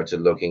to start to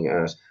looking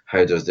at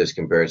how does this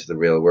compare to the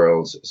real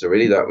world. So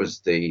really, that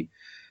was the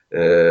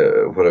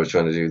what I was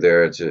trying to do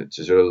there, to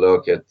sort of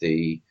look at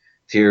the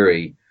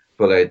theory,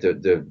 pull out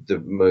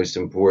the most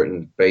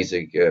important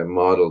basic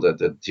model that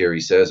the theory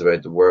says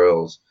about the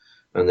world,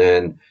 and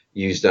then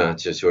use that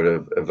to sort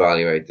of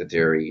evaluate the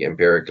theory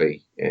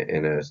empirically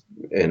in a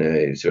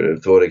sort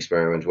of thought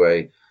experiment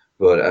way,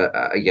 but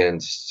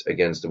against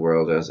the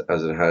world as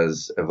it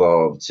has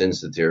evolved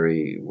since the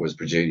theory was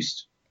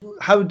produced.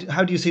 How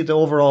do you see the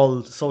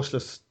overall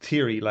socialist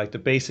theory, like the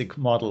basic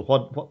model?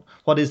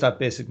 What is that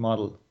basic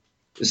model?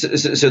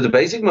 So the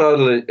basic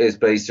model is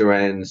based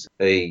around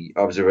a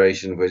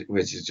observation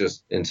which is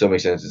just, in some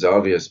extent, is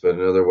obvious, but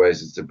in other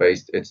ways it's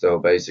the whole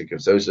basic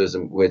of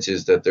socialism, which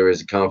is that there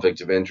is a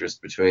conflict of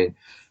interest between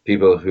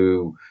people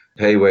who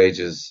pay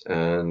wages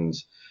and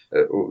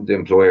the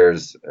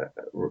employers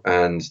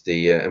and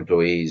the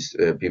employees,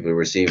 people who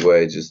receive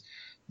wages.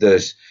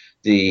 That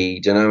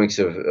the dynamics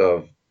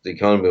of the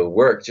economy will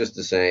work just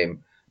the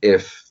same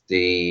if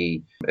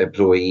the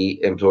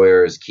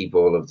employers keep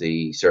all of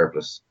the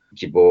surplus,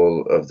 keep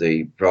all of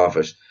the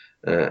profit.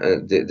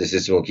 The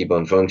system will keep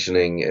on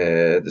functioning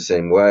the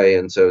same way,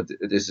 and so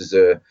this is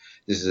a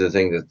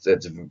thing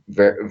that's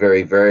very,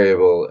 very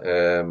variable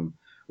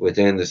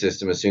within the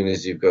system. As soon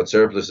as you've got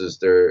surpluses,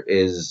 there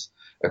is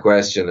a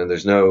question, and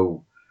there's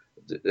no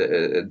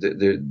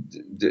there's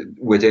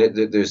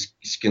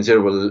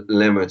considerable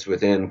limits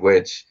within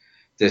which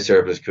this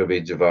surplus could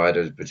be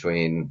divided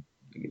between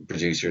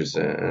producers,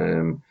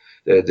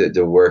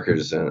 the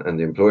workers, and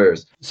the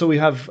employers. So we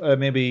have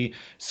maybe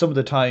some of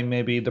the time,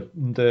 maybe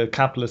the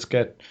capitalists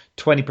get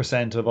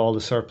 20% of all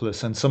the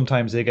surplus, and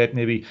sometimes they get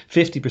maybe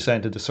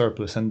 50% of the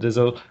surplus. And there's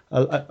a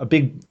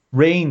big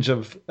range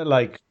of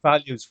like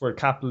values where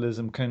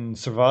capitalism can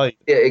survive.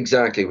 Yeah,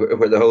 exactly,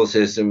 where the whole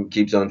system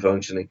keeps on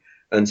functioning.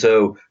 And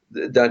so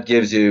that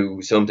gives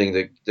you something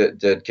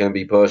that can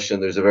be pushed,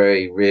 and there's a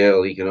very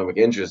real economic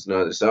interest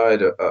on either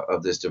side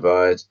of this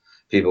divide.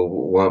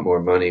 People want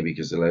more money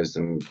because it allows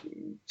them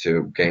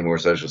to gain more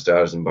social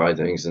status and buy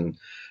things and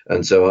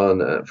so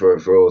on,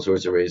 for all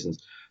sorts of reasons.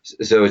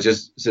 So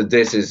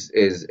this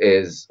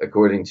is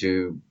according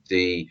to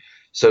the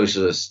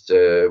socialist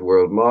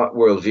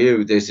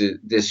worldview.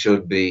 This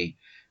should be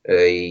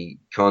a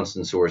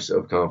constant source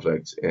of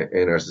conflict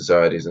in our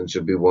societies, and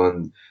should be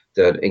one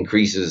that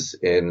increases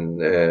in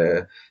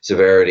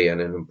severity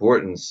and in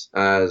importance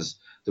as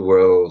the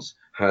world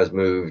has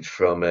moved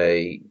from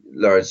a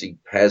largely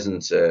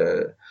peasant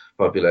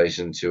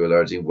population to a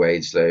largely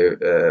wage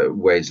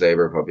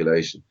labor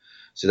population.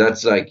 So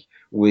that's like,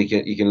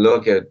 you can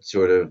look at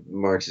sort of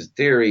Marxist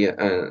theory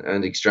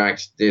and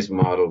extract this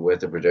model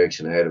with a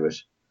prediction out of it.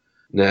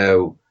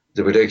 Now,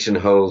 the prediction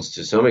holds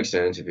to some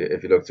extent.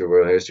 If you look through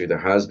world history, there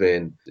has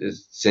been,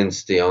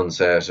 since the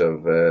onset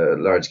of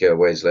large-scale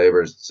wage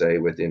labour, say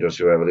with the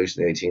Industrial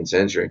Revolution in the 18th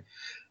century,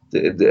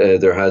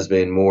 there has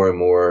been more and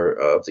more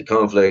of the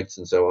conflicts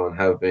and so on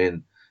have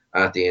been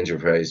at the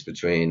interface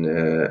between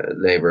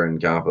labour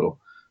and capital.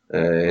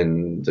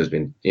 And there's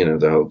been,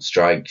 the whole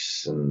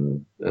strikes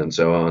and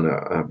so on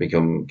have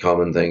become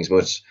common things,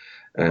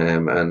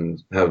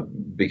 and have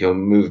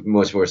moved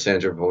much more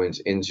centre point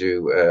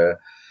into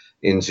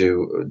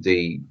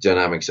the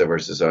dynamics of our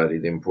society,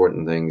 the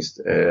important things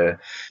that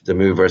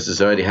move our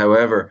society.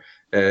 However,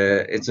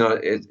 that's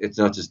not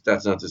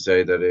to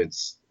say that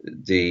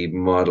the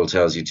model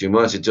tells you too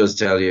much. It does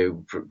tell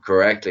you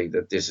correctly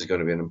that this is going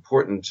to be an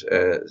important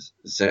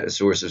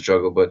source of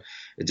struggle, but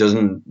it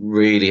doesn't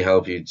really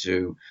help you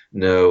to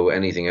know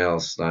anything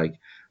else, like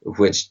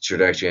which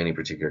trajectory any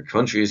particular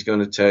country is going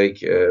to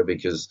take,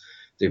 because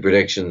the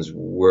predictions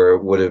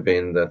would have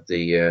been that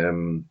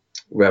the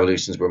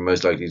revolutions were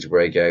most likely to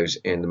break out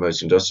in the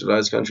most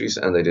industrialized countries,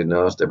 and they did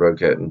not. They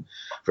broke out in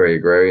very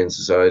agrarian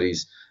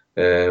societies.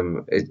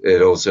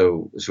 It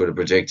also sort of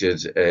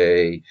predicted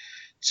a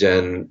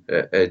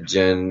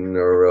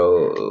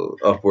general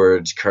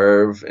upward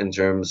curve in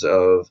terms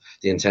of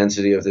the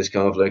intensity of this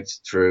conflict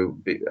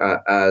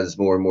as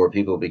more and more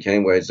people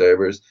became wage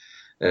laborers,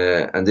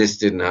 and this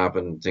didn't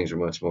happen. Things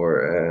were much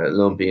more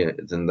lumpy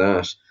than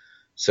that.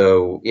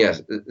 So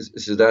yes,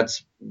 so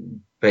that's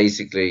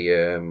basically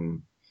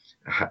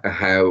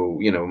how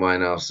my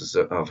analysis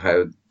of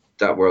how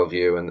that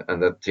worldview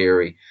and that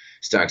theory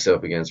stacks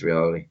up against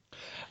reality.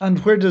 And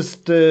where does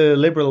the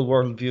liberal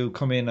worldview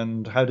come in,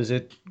 and how does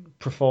it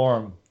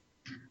perform?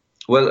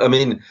 Well, I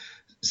mean,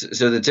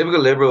 so the typical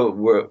liberal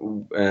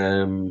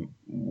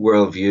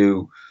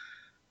worldview,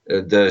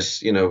 that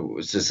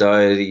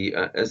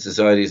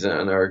societies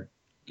and our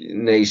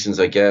nations,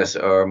 I guess,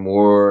 are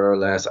more or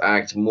less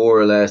act more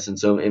or less in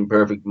some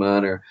imperfect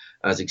manner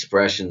as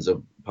expressions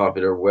of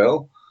popular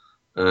will,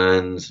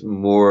 and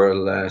more or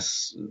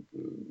less,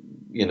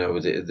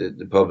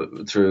 the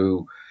public,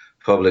 through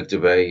public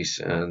debate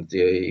and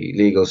the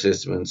legal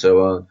system and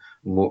so on.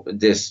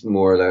 This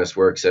more or less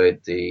works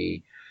out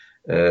the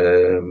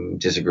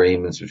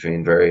disagreements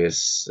between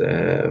various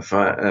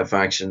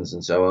factions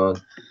and so on.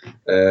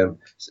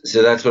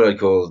 So that's what I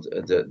call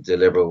the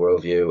liberal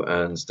worldview,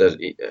 and that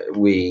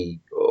we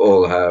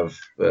all have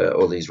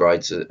all these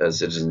rights as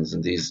citizens,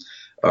 and these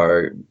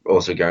are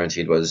also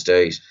guaranteed by the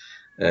state.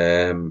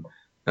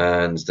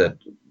 And that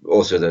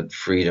also that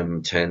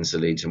freedom tends to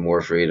lead to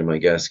more freedom, I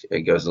guess.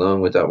 It goes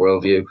along with that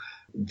worldview.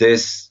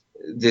 This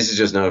is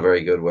just not a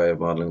very good way of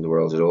modeling the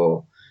world at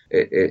all.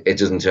 It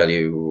doesn't tell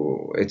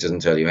you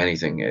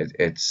anything.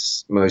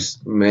 It's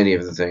many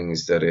of the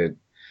things that it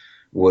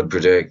would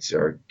predict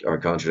are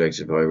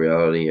contradicted by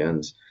reality,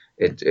 and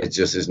it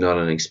just is not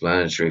an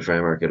explanatory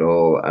framework at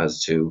all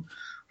as to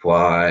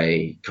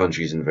why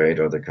countries invade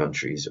other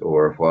countries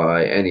or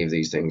why any of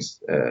these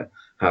things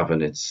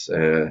happen. It's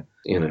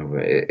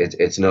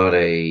it's not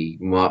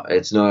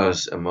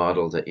a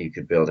model that you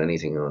could build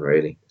anything on.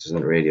 Really, it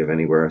doesn't really have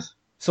any worth.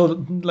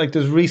 So, like,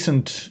 there's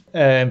recent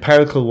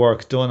empirical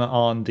work done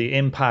on the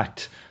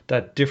impact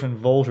that different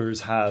voters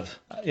have,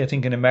 I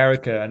think, in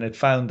America, and it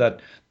found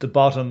that the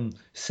bottom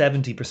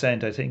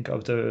 70%, I think,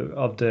 of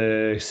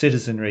the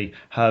citizenry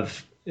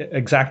have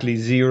exactly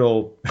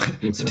zero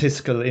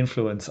statistical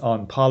influence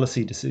on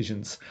policy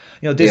decisions.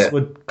 This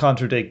would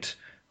contradict,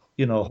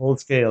 whole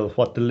scale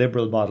what the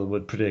liberal model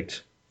would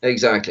predict.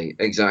 Exactly.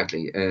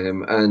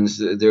 And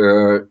there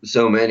are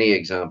so many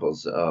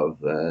examples of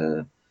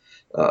that,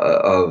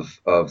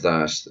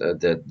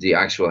 that the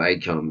actual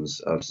outcomes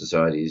of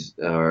societies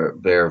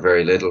bear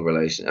very little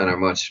relation and are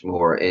much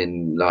more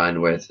in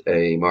line with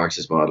a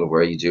Marxist model,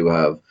 where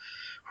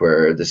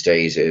the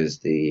state is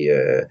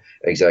the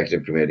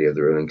executive committee of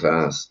the ruling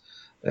class.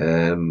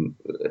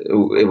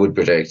 It would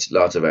predict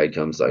lots of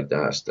outcomes like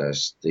that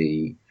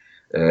the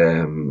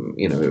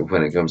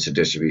when it comes to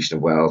distribution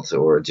of wealth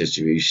or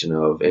distribution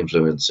of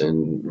influence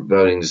in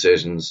voting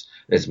decisions,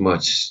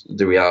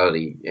 the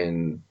reality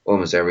in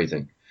almost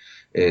everything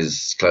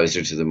is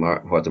closer to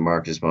what the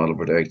Marxist model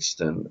predicts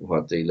than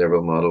what the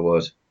liberal model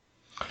would.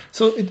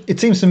 So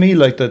it seems to me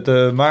like that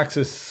the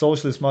Marxist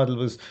socialist model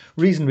was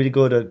reasonably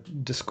good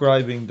at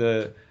describing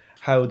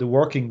how the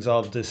workings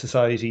of the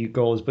society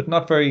goes, but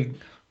not very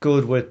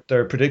good with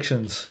their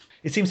predictions.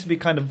 It seems to be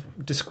kind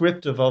of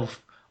descriptive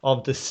of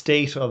the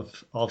state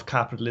of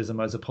capitalism,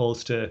 as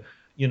opposed to,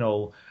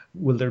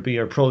 will there be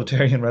a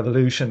proletarian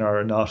revolution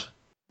or not?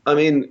 I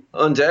mean,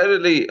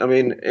 undoubtedly,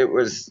 it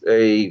was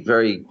a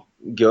very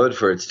good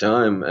for its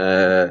time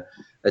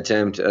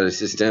attempt at a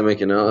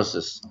systemic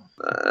analysis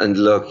and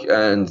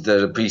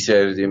that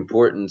appreciated the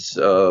importance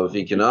of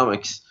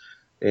economics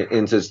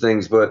in such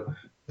things. But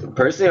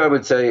personally, I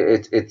would say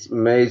its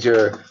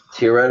major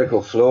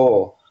theoretical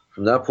flaw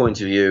from that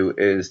point of view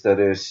is that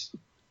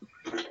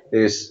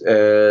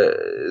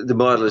the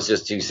model is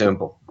just too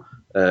simple.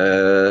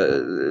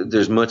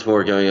 There's much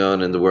more going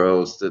on in the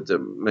world that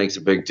makes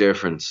a big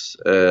difference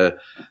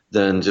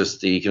than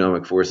just the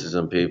economic forces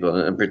on people,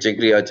 and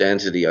particularly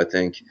identity, I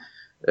think,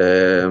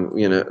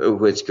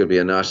 which could be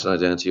a national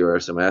identity or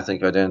some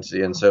ethnic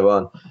identity and so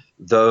on.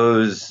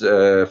 Those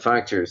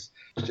factors,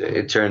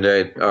 it turned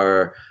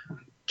out,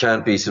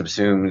 can't be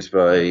subsumed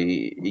by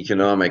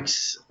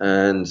economics,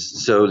 and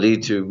so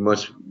lead to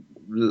much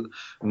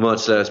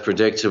less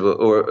predictable,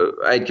 or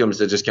outcomes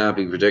that just can't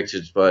be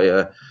predicted by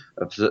a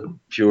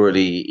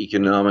purely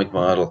economic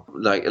model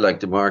like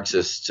the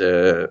Marxist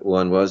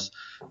one was.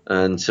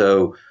 And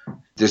so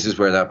this is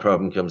where that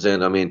problem comes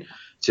in. I mean,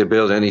 to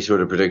build any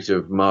sort of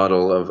predictive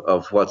model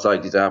of what's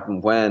likely to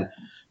happen when,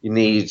 you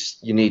need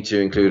to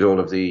include all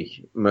of the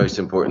most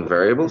important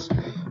variables.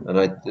 And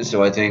I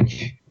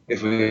think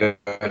if we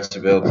are to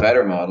build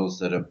better models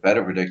that have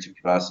better predictive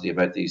capacity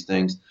about these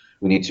things,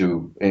 they need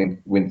to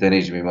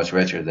be much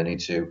richer. They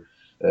need to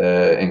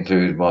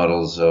include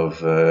models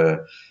of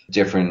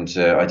different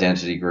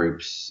identity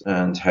groups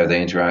and how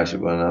they interact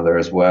with one another,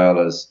 as well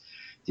as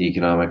the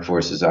economic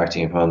forces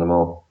acting upon them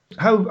all.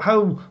 How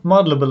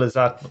modelable is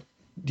that,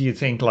 do you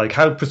think? Like,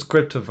 how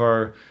prescriptive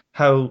or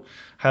how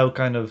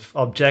kind of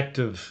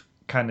objective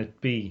can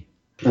it be?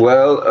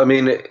 Well, I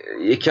mean,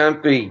 it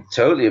can't be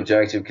totally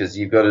objective, because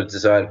you've got to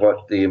decide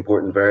what the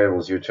important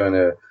variables you're trying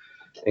to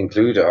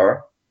include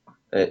are.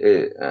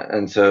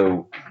 And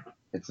so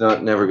it's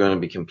never going to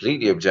be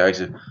completely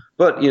objective,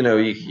 but you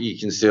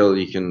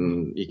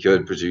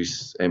could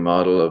produce a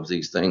model of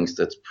these things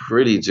that's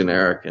pretty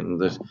generic, and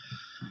that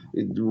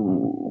it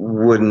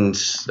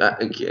wouldn't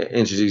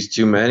introduce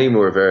too many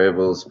more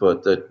variables,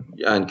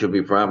 and could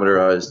be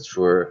parameterized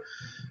for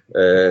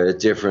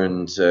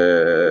different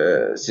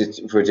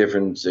for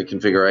different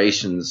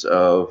configurations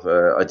of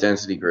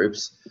identity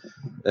groups,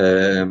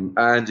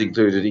 and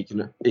included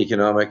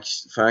economic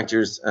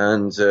factors,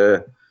 and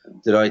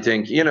that I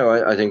think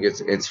I think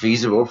it's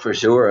feasible for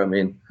sure. I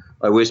mean,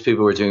 I wish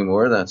people were doing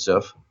more of that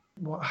stuff.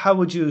 How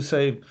would you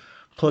say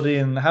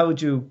how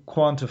would you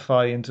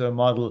quantify into a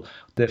model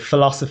the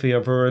philosophy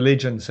of a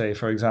religion, say,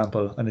 for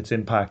example, and its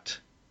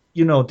impact?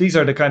 These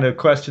are the kind of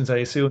questions I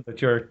assume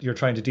that you're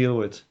trying to deal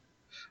with.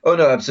 Oh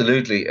no,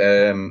 absolutely.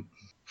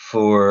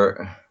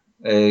 For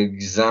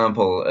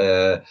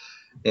example,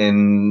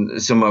 in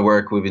some of my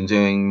work, we've been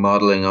doing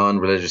modeling on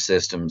religious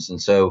systems,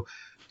 and so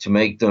to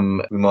make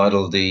them, we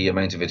model the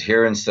amount of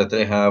adherence that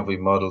they have, we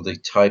model the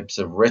types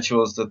of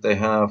rituals that they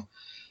have,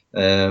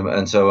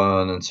 and so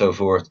on and so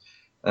forth,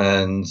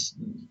 and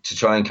to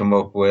try and come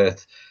up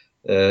with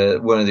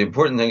one of the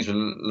important things we're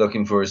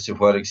looking for is to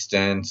what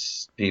extent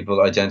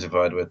people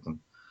identified with them.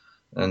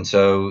 And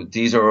so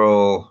these are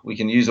all, we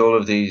can use all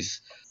of these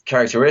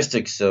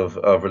characteristics of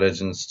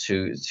religions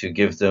to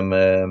give them,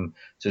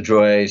 to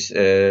draw out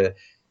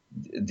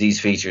these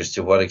features,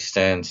 to what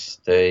extent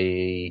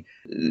they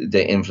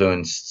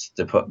influenced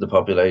the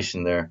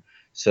population there.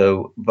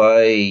 So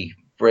by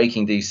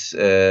breaking these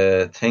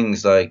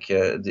things like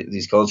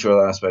these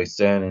cultural aspects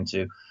down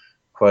into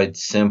quite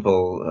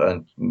simple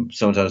and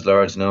sometimes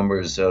large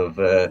numbers of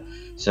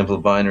simple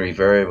binary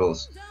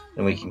variables,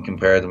 then we can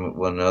compare them with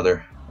one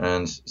another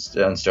and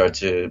start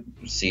to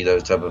see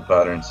those type of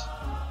patterns.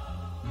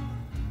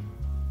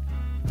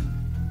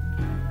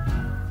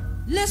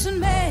 Listen,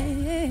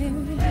 Mary,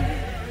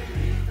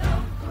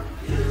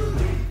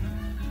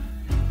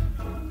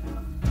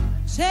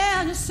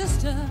 tell your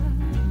sister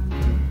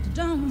to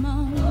don't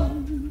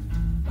moan.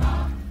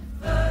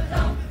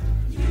 Don't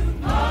you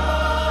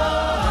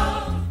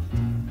moan.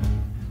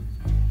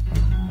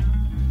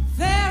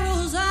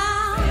 Pharaoh's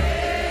army.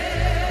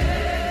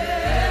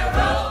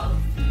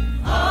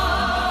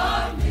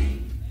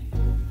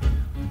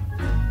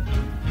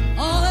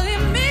 All of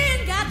them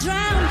men got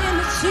drowned in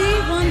the sea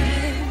one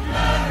day.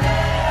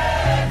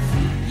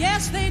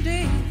 Yes, they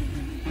did.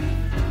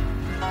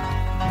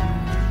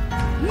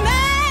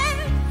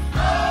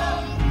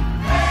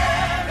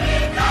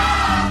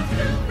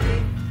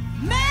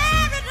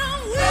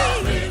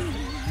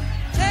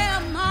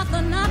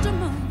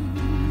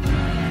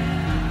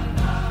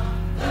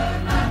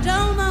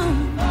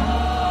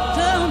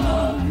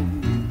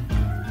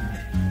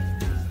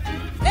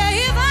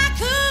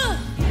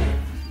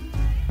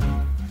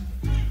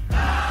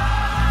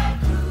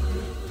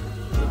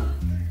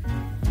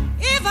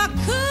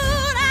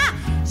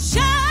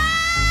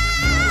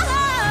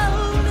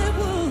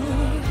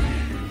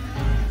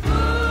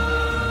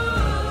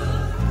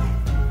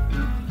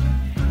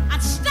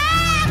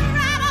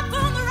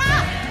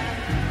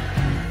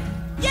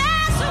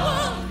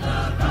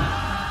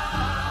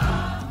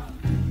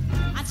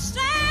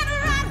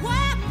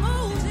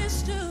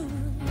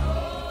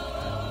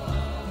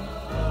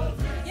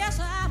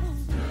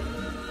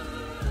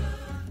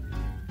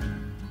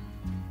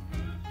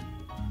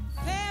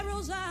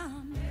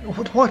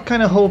 What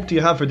kind of hope do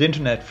you have for the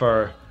internet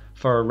for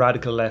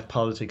radical left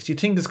politics? Do you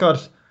think it's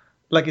got,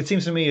 like, it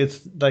seems to me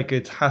it's like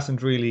it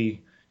hasn't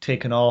really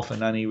taken off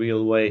in any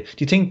real way. Do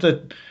you think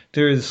that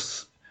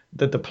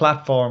that the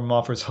platform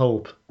offers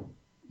hope?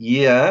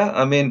 Yeah,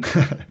 I mean,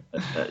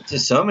 to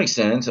some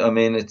extent, I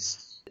mean,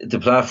 it's the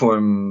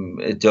platform.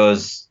 It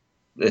does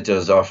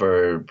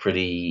offer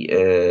pretty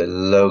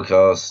low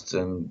cost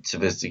and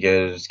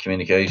sophisticated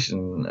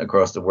communication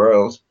across the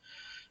world.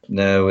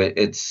 Now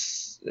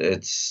it's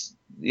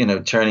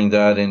turning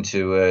that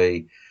into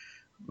a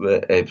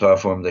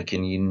platform that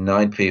can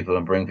unite people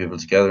and bring people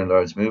together in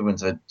large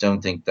movements. I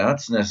don't think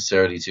that's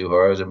necessarily too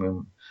hard. I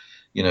mean,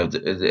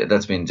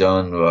 that's been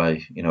done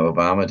by,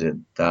 Obama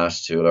did that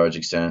to a large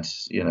extent.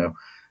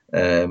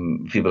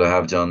 People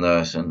have done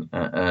that,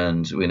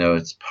 and we know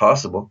it's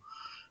possible.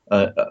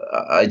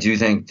 I do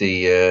think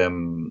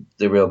the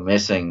real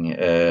missing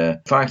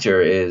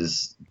factor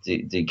is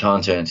the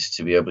content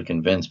to be able to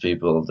convince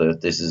people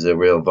that this is a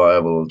real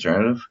viable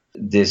alternative.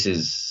 This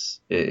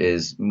is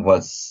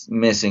what's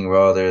missing,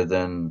 rather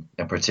than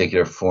a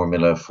particular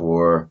formula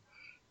for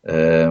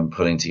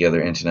putting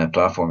together internet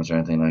platforms or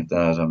anything like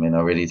that. I mean,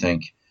 I really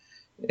think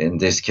in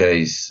this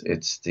case,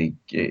 it's the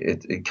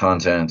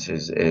content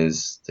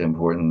is the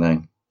important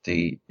thing.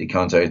 The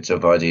content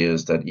of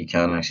ideas that you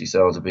can actually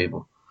sell to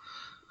people.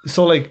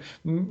 So, like,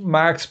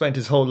 Marx spent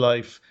his whole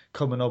life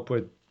coming up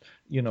with,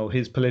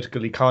 his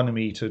political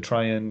economy to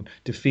try and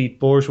defeat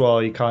bourgeois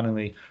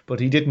economy, but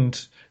he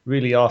didn't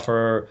really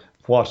offer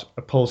what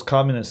a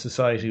post-communist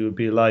society would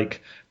be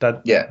like.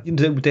 That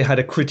they had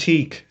a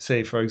critique,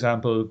 say, for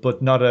example,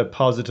 but not a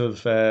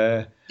positive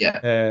plan.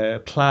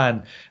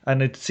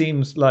 And it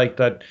seems like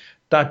that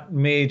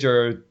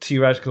major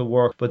theoretical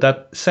work, but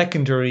that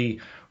secondary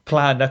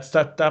plan,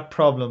 that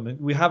problem.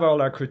 We have all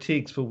our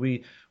critiques, but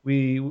we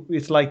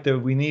it's like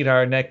we need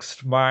our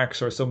next Marx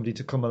or somebody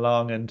to come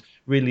along and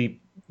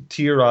really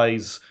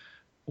theorize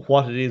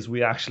what it is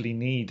we actually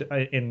need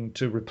in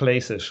to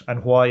replace it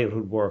and why it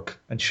would work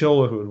and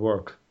show it would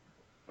work.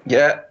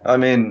 Yeah, I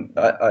mean,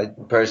 I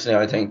personally,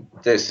 I think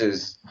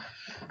this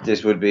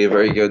would be a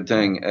very good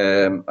thing,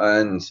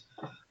 and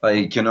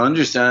I can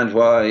understand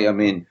why. I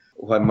mean,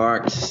 why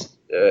Marx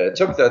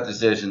took that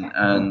decision,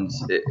 and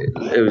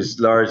it was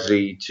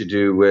largely to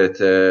do with,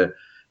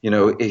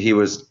 he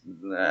was,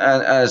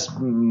 as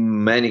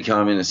many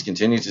communists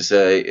continue to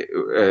say,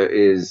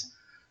 is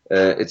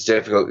it's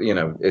difficult.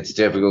 It's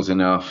difficult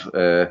enough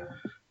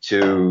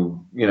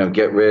to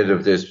get rid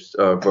of this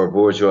our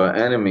bourgeois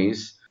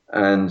enemies.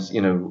 And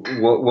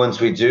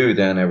once we do,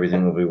 then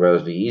everything will be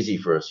relatively easy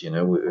for us.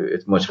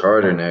 It's much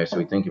harder now. So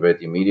we think about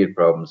the immediate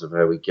problems of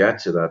how we get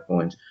to that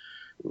point.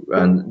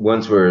 And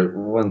once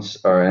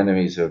our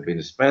enemies have been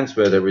dispensed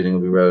with, everything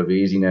will be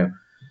relatively easy. Now,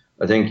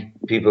 I think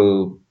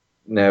people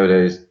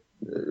nowadays,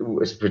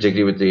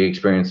 particularly with the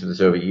experience of the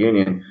Soviet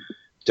Union,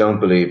 don't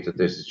believe that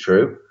this is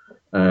true,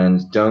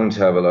 and don't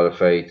have a lot of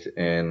faith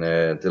in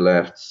the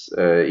left's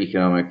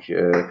economic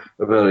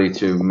ability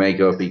to make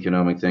up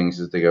economic things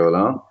as they go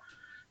along.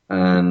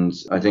 And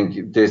I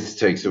think this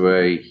takes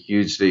away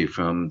hugely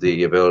from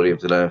the ability of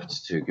the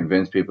left to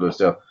convince people of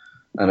stuff.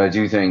 And I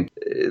do think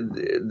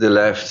the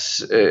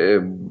left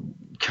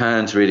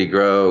can't really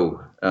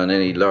grow on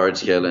any large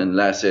scale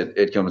unless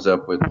it comes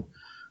up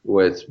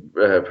with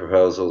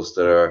proposals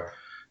that are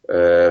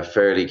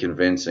fairly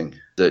convincing,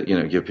 that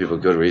give people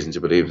good reason to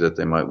believe that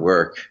they might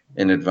work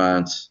in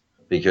advance.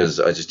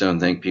 Because I just don't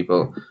think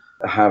people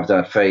have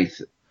that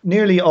faith.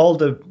 Nearly all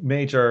the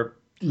major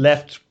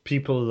left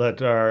people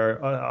that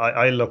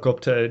I look up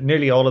to,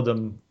 nearly all of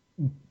them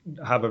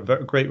have a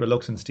very great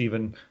reluctance to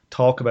even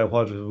talk about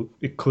what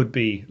it could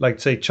be. Like,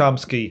 say,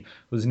 Chomsky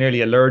was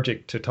nearly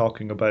allergic to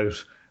talking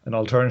about an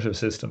alternative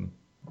system.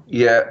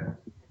 Yeah,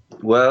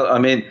 well, I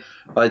mean,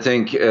 I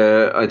think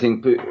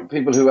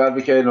people who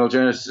advocate an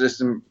alternative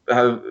system they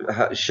have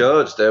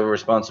a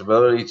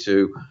responsibility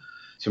to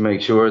make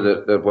sure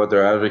that what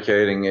they're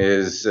advocating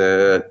is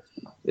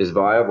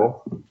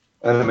viable.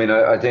 And I mean,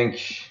 I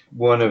think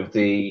one of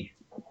the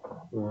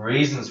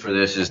reasons for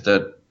this is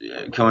that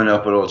coming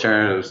up with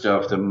alternative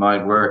stuff that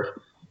might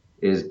work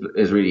is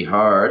really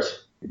hard.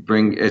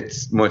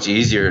 It's much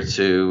easier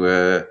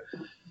to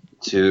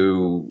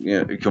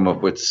come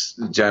up with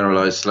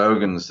generalized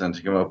slogans than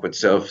to come up with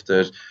stuff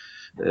that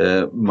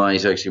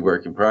might actually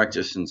work in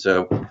practice. And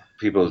so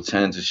people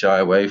tend to shy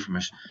away from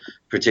it,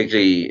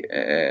 particularly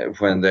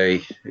when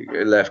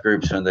left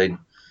groups, when they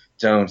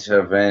don't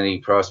have any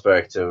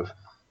prospect of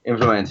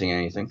implementing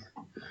anything.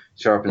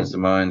 Sharpens the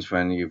mind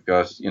when you've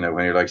got, when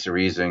you're like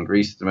Syriza in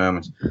Greece at the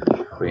moment,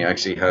 when you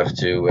actually have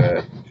to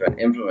try and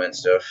implement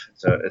stuff.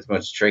 So it's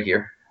much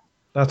trickier.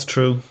 That's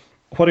true.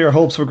 What are your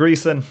hopes for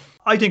Greece then?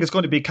 I think it's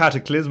going to be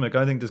cataclysmic.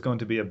 I think there's going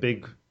to be a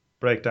big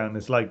breakdown.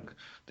 It's like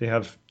they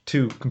have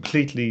two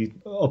completely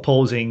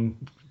opposing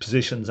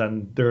positions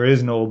and there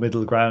is no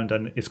middle ground,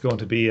 and it's going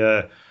to be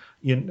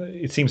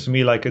it seems to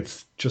me like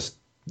it's just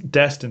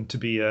destined to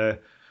be a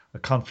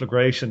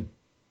conflagration.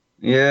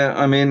 Yeah,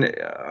 I mean,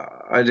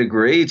 I'd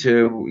agree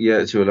to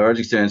a large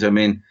extent. I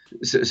mean,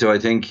 so I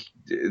think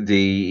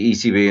the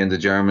ECB and the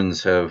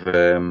Germans are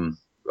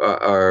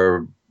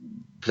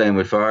playing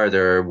with fire.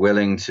 They're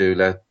willing to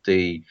let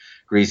the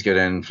Greece go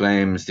down in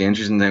flames. The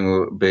interesting thing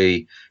will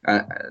be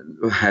how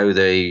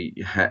they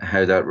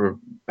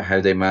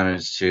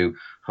manage to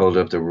hold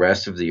up the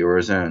rest of the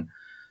Eurozone,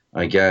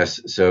 I guess.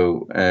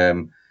 So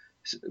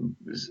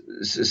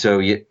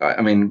yeah,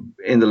 I mean,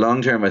 in the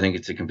long term, I think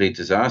it's a complete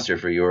disaster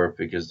for Europe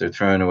because they're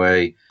throwing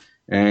away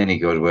any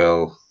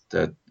goodwill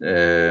that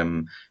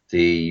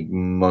the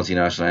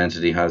multinational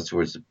entity has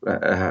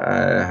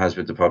has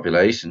with the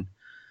population.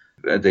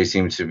 They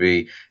seem to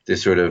be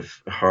this sort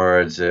of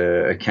hard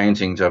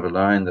accounting type of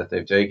line that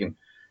they've taken.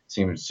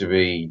 Seems to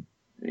be,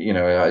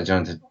 I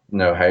don't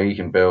know how you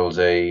can build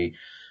a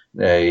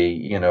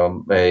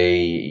new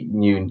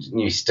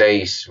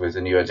state with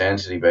a new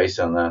identity based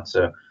on that.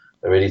 So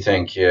I really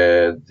think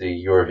the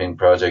European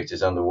project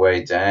is on the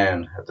way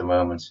down at the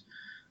moment,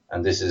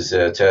 and this is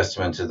a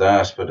testament to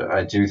that. But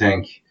I do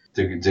think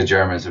the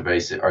Germans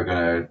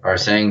are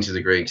saying to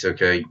the Greeks,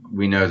 okay,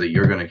 we know that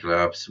you're going to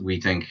collapse. We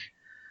think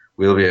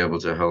we'll be able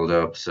to hold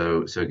up,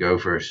 so go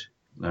for it.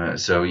 I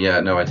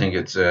think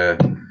it's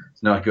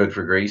not good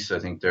for Greece. I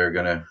think they're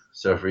going to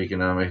suffer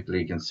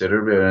economically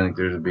considerably. I don't think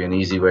there'll be an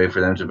easy way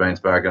for them to bounce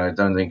back, and I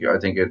think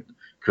it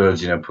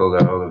could, pull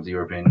the whole of the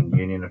European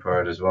Union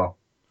apart as well.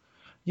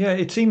 Yeah,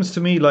 it seems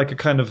to me like a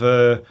kind of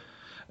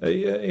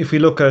if we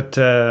look at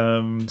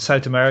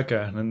South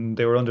America, and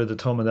they were under the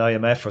thumb of the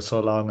IMF for so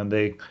long, and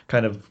they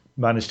kind of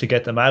managed to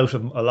get them out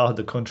of a lot of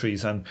the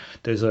countries, and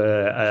there's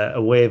a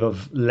wave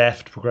of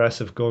left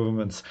progressive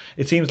governments.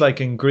 It seems like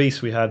in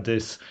Greece we had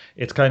this,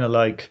 it's kind of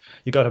like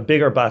you got a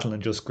bigger battle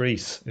than just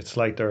Greece. It's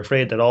like they're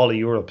afraid that all of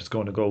Europe is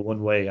going to go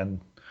one way,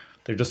 and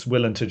they're just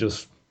willing to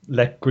just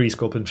let Greece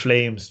go up in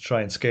flames,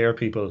 try and scare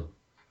people.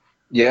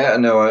 Yeah,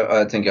 no,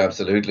 I think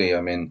absolutely.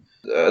 I mean,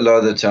 a lot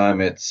of the time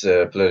it's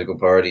political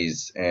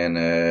parties in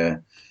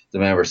the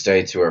member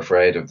states who are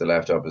afraid of the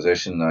left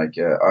opposition. Like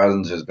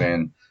Ireland has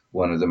been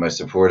one of the most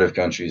supportive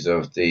countries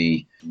of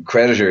the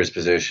creditors'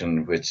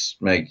 position, which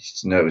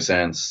makes no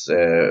sense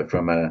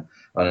on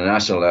a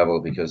national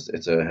level because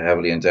it's a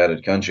heavily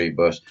indebted country.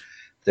 But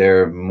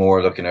they're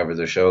more looking over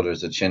their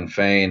shoulders at Sinn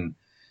Féin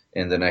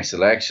in the next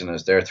election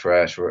as their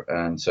threat,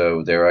 and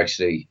so they're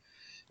actually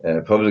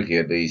publicly,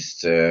 at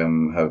least,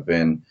 have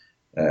been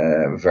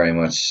very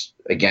much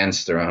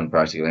against their own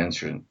practical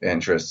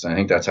interests. And I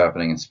think that's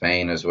happening in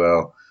Spain as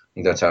well. I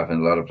think that's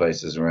happened in a lot of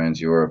places around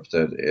Europe,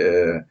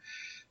 that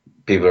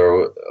people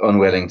are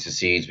unwilling to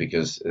cede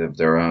because of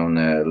their own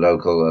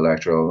local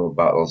electoral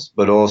battles,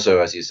 but also,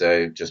 as you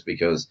say, just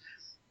because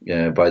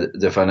by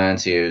the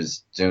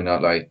financiers do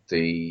not like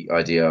the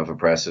idea of a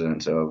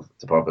precedent of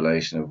the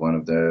population of one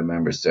of the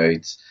member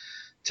states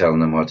telling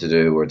them what to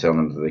do or telling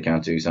them that they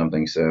can't do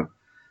something. So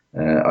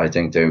I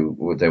think they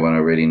want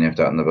to really nip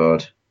that in the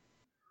bud.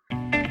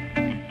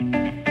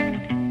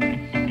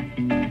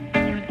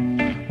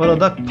 Well, on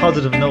that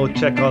positive note,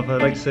 Chekhov,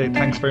 I'd like to say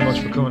thanks very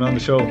much for coming on the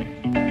show.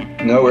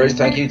 No worries.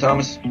 Thank you,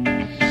 Thomas.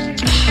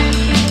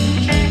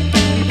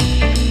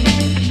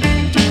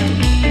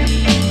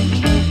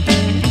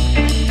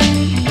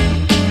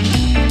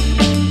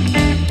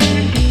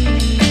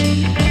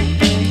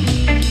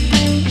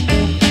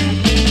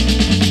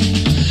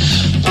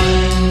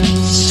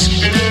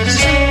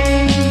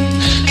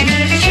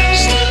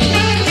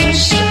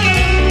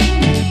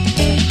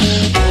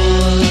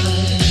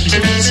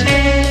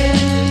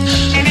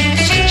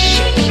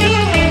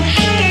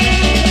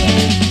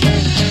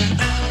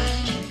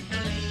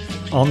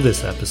 On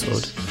this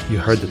episode, you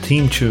heard the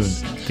theme tune,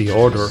 The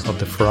Order of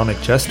the Pharaonic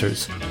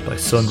Jesters by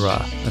Sun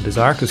Ra and his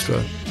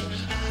orchestra,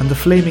 and The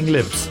Flaming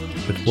Lips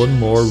with One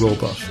More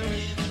Robot.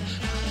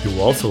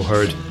 You also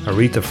heard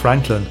Aretha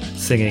Franklin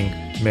singing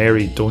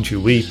Mary Don't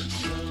You Weep,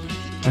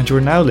 and you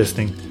are now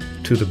listening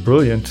to the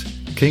brilliant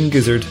King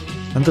Gizzard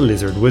and the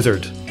Lizard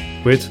Wizard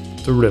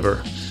with The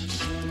River.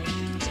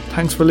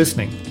 Thanks for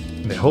listening,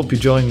 and I hope you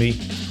join me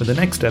for the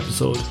next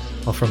episode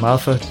of From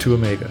Alpha to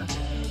Omega.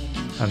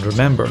 And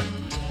remember,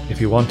 if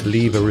you want to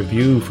leave a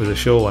review for the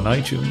show on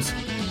iTunes,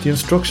 the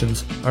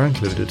instructions are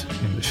included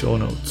in the show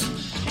notes.